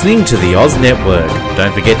you for listening to the Oz Network.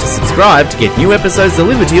 Don't forget to subscribe to get new episodes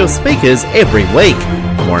delivered to your speakers every week.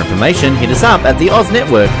 For more information, hit us up at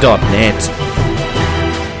theoznetwork.net.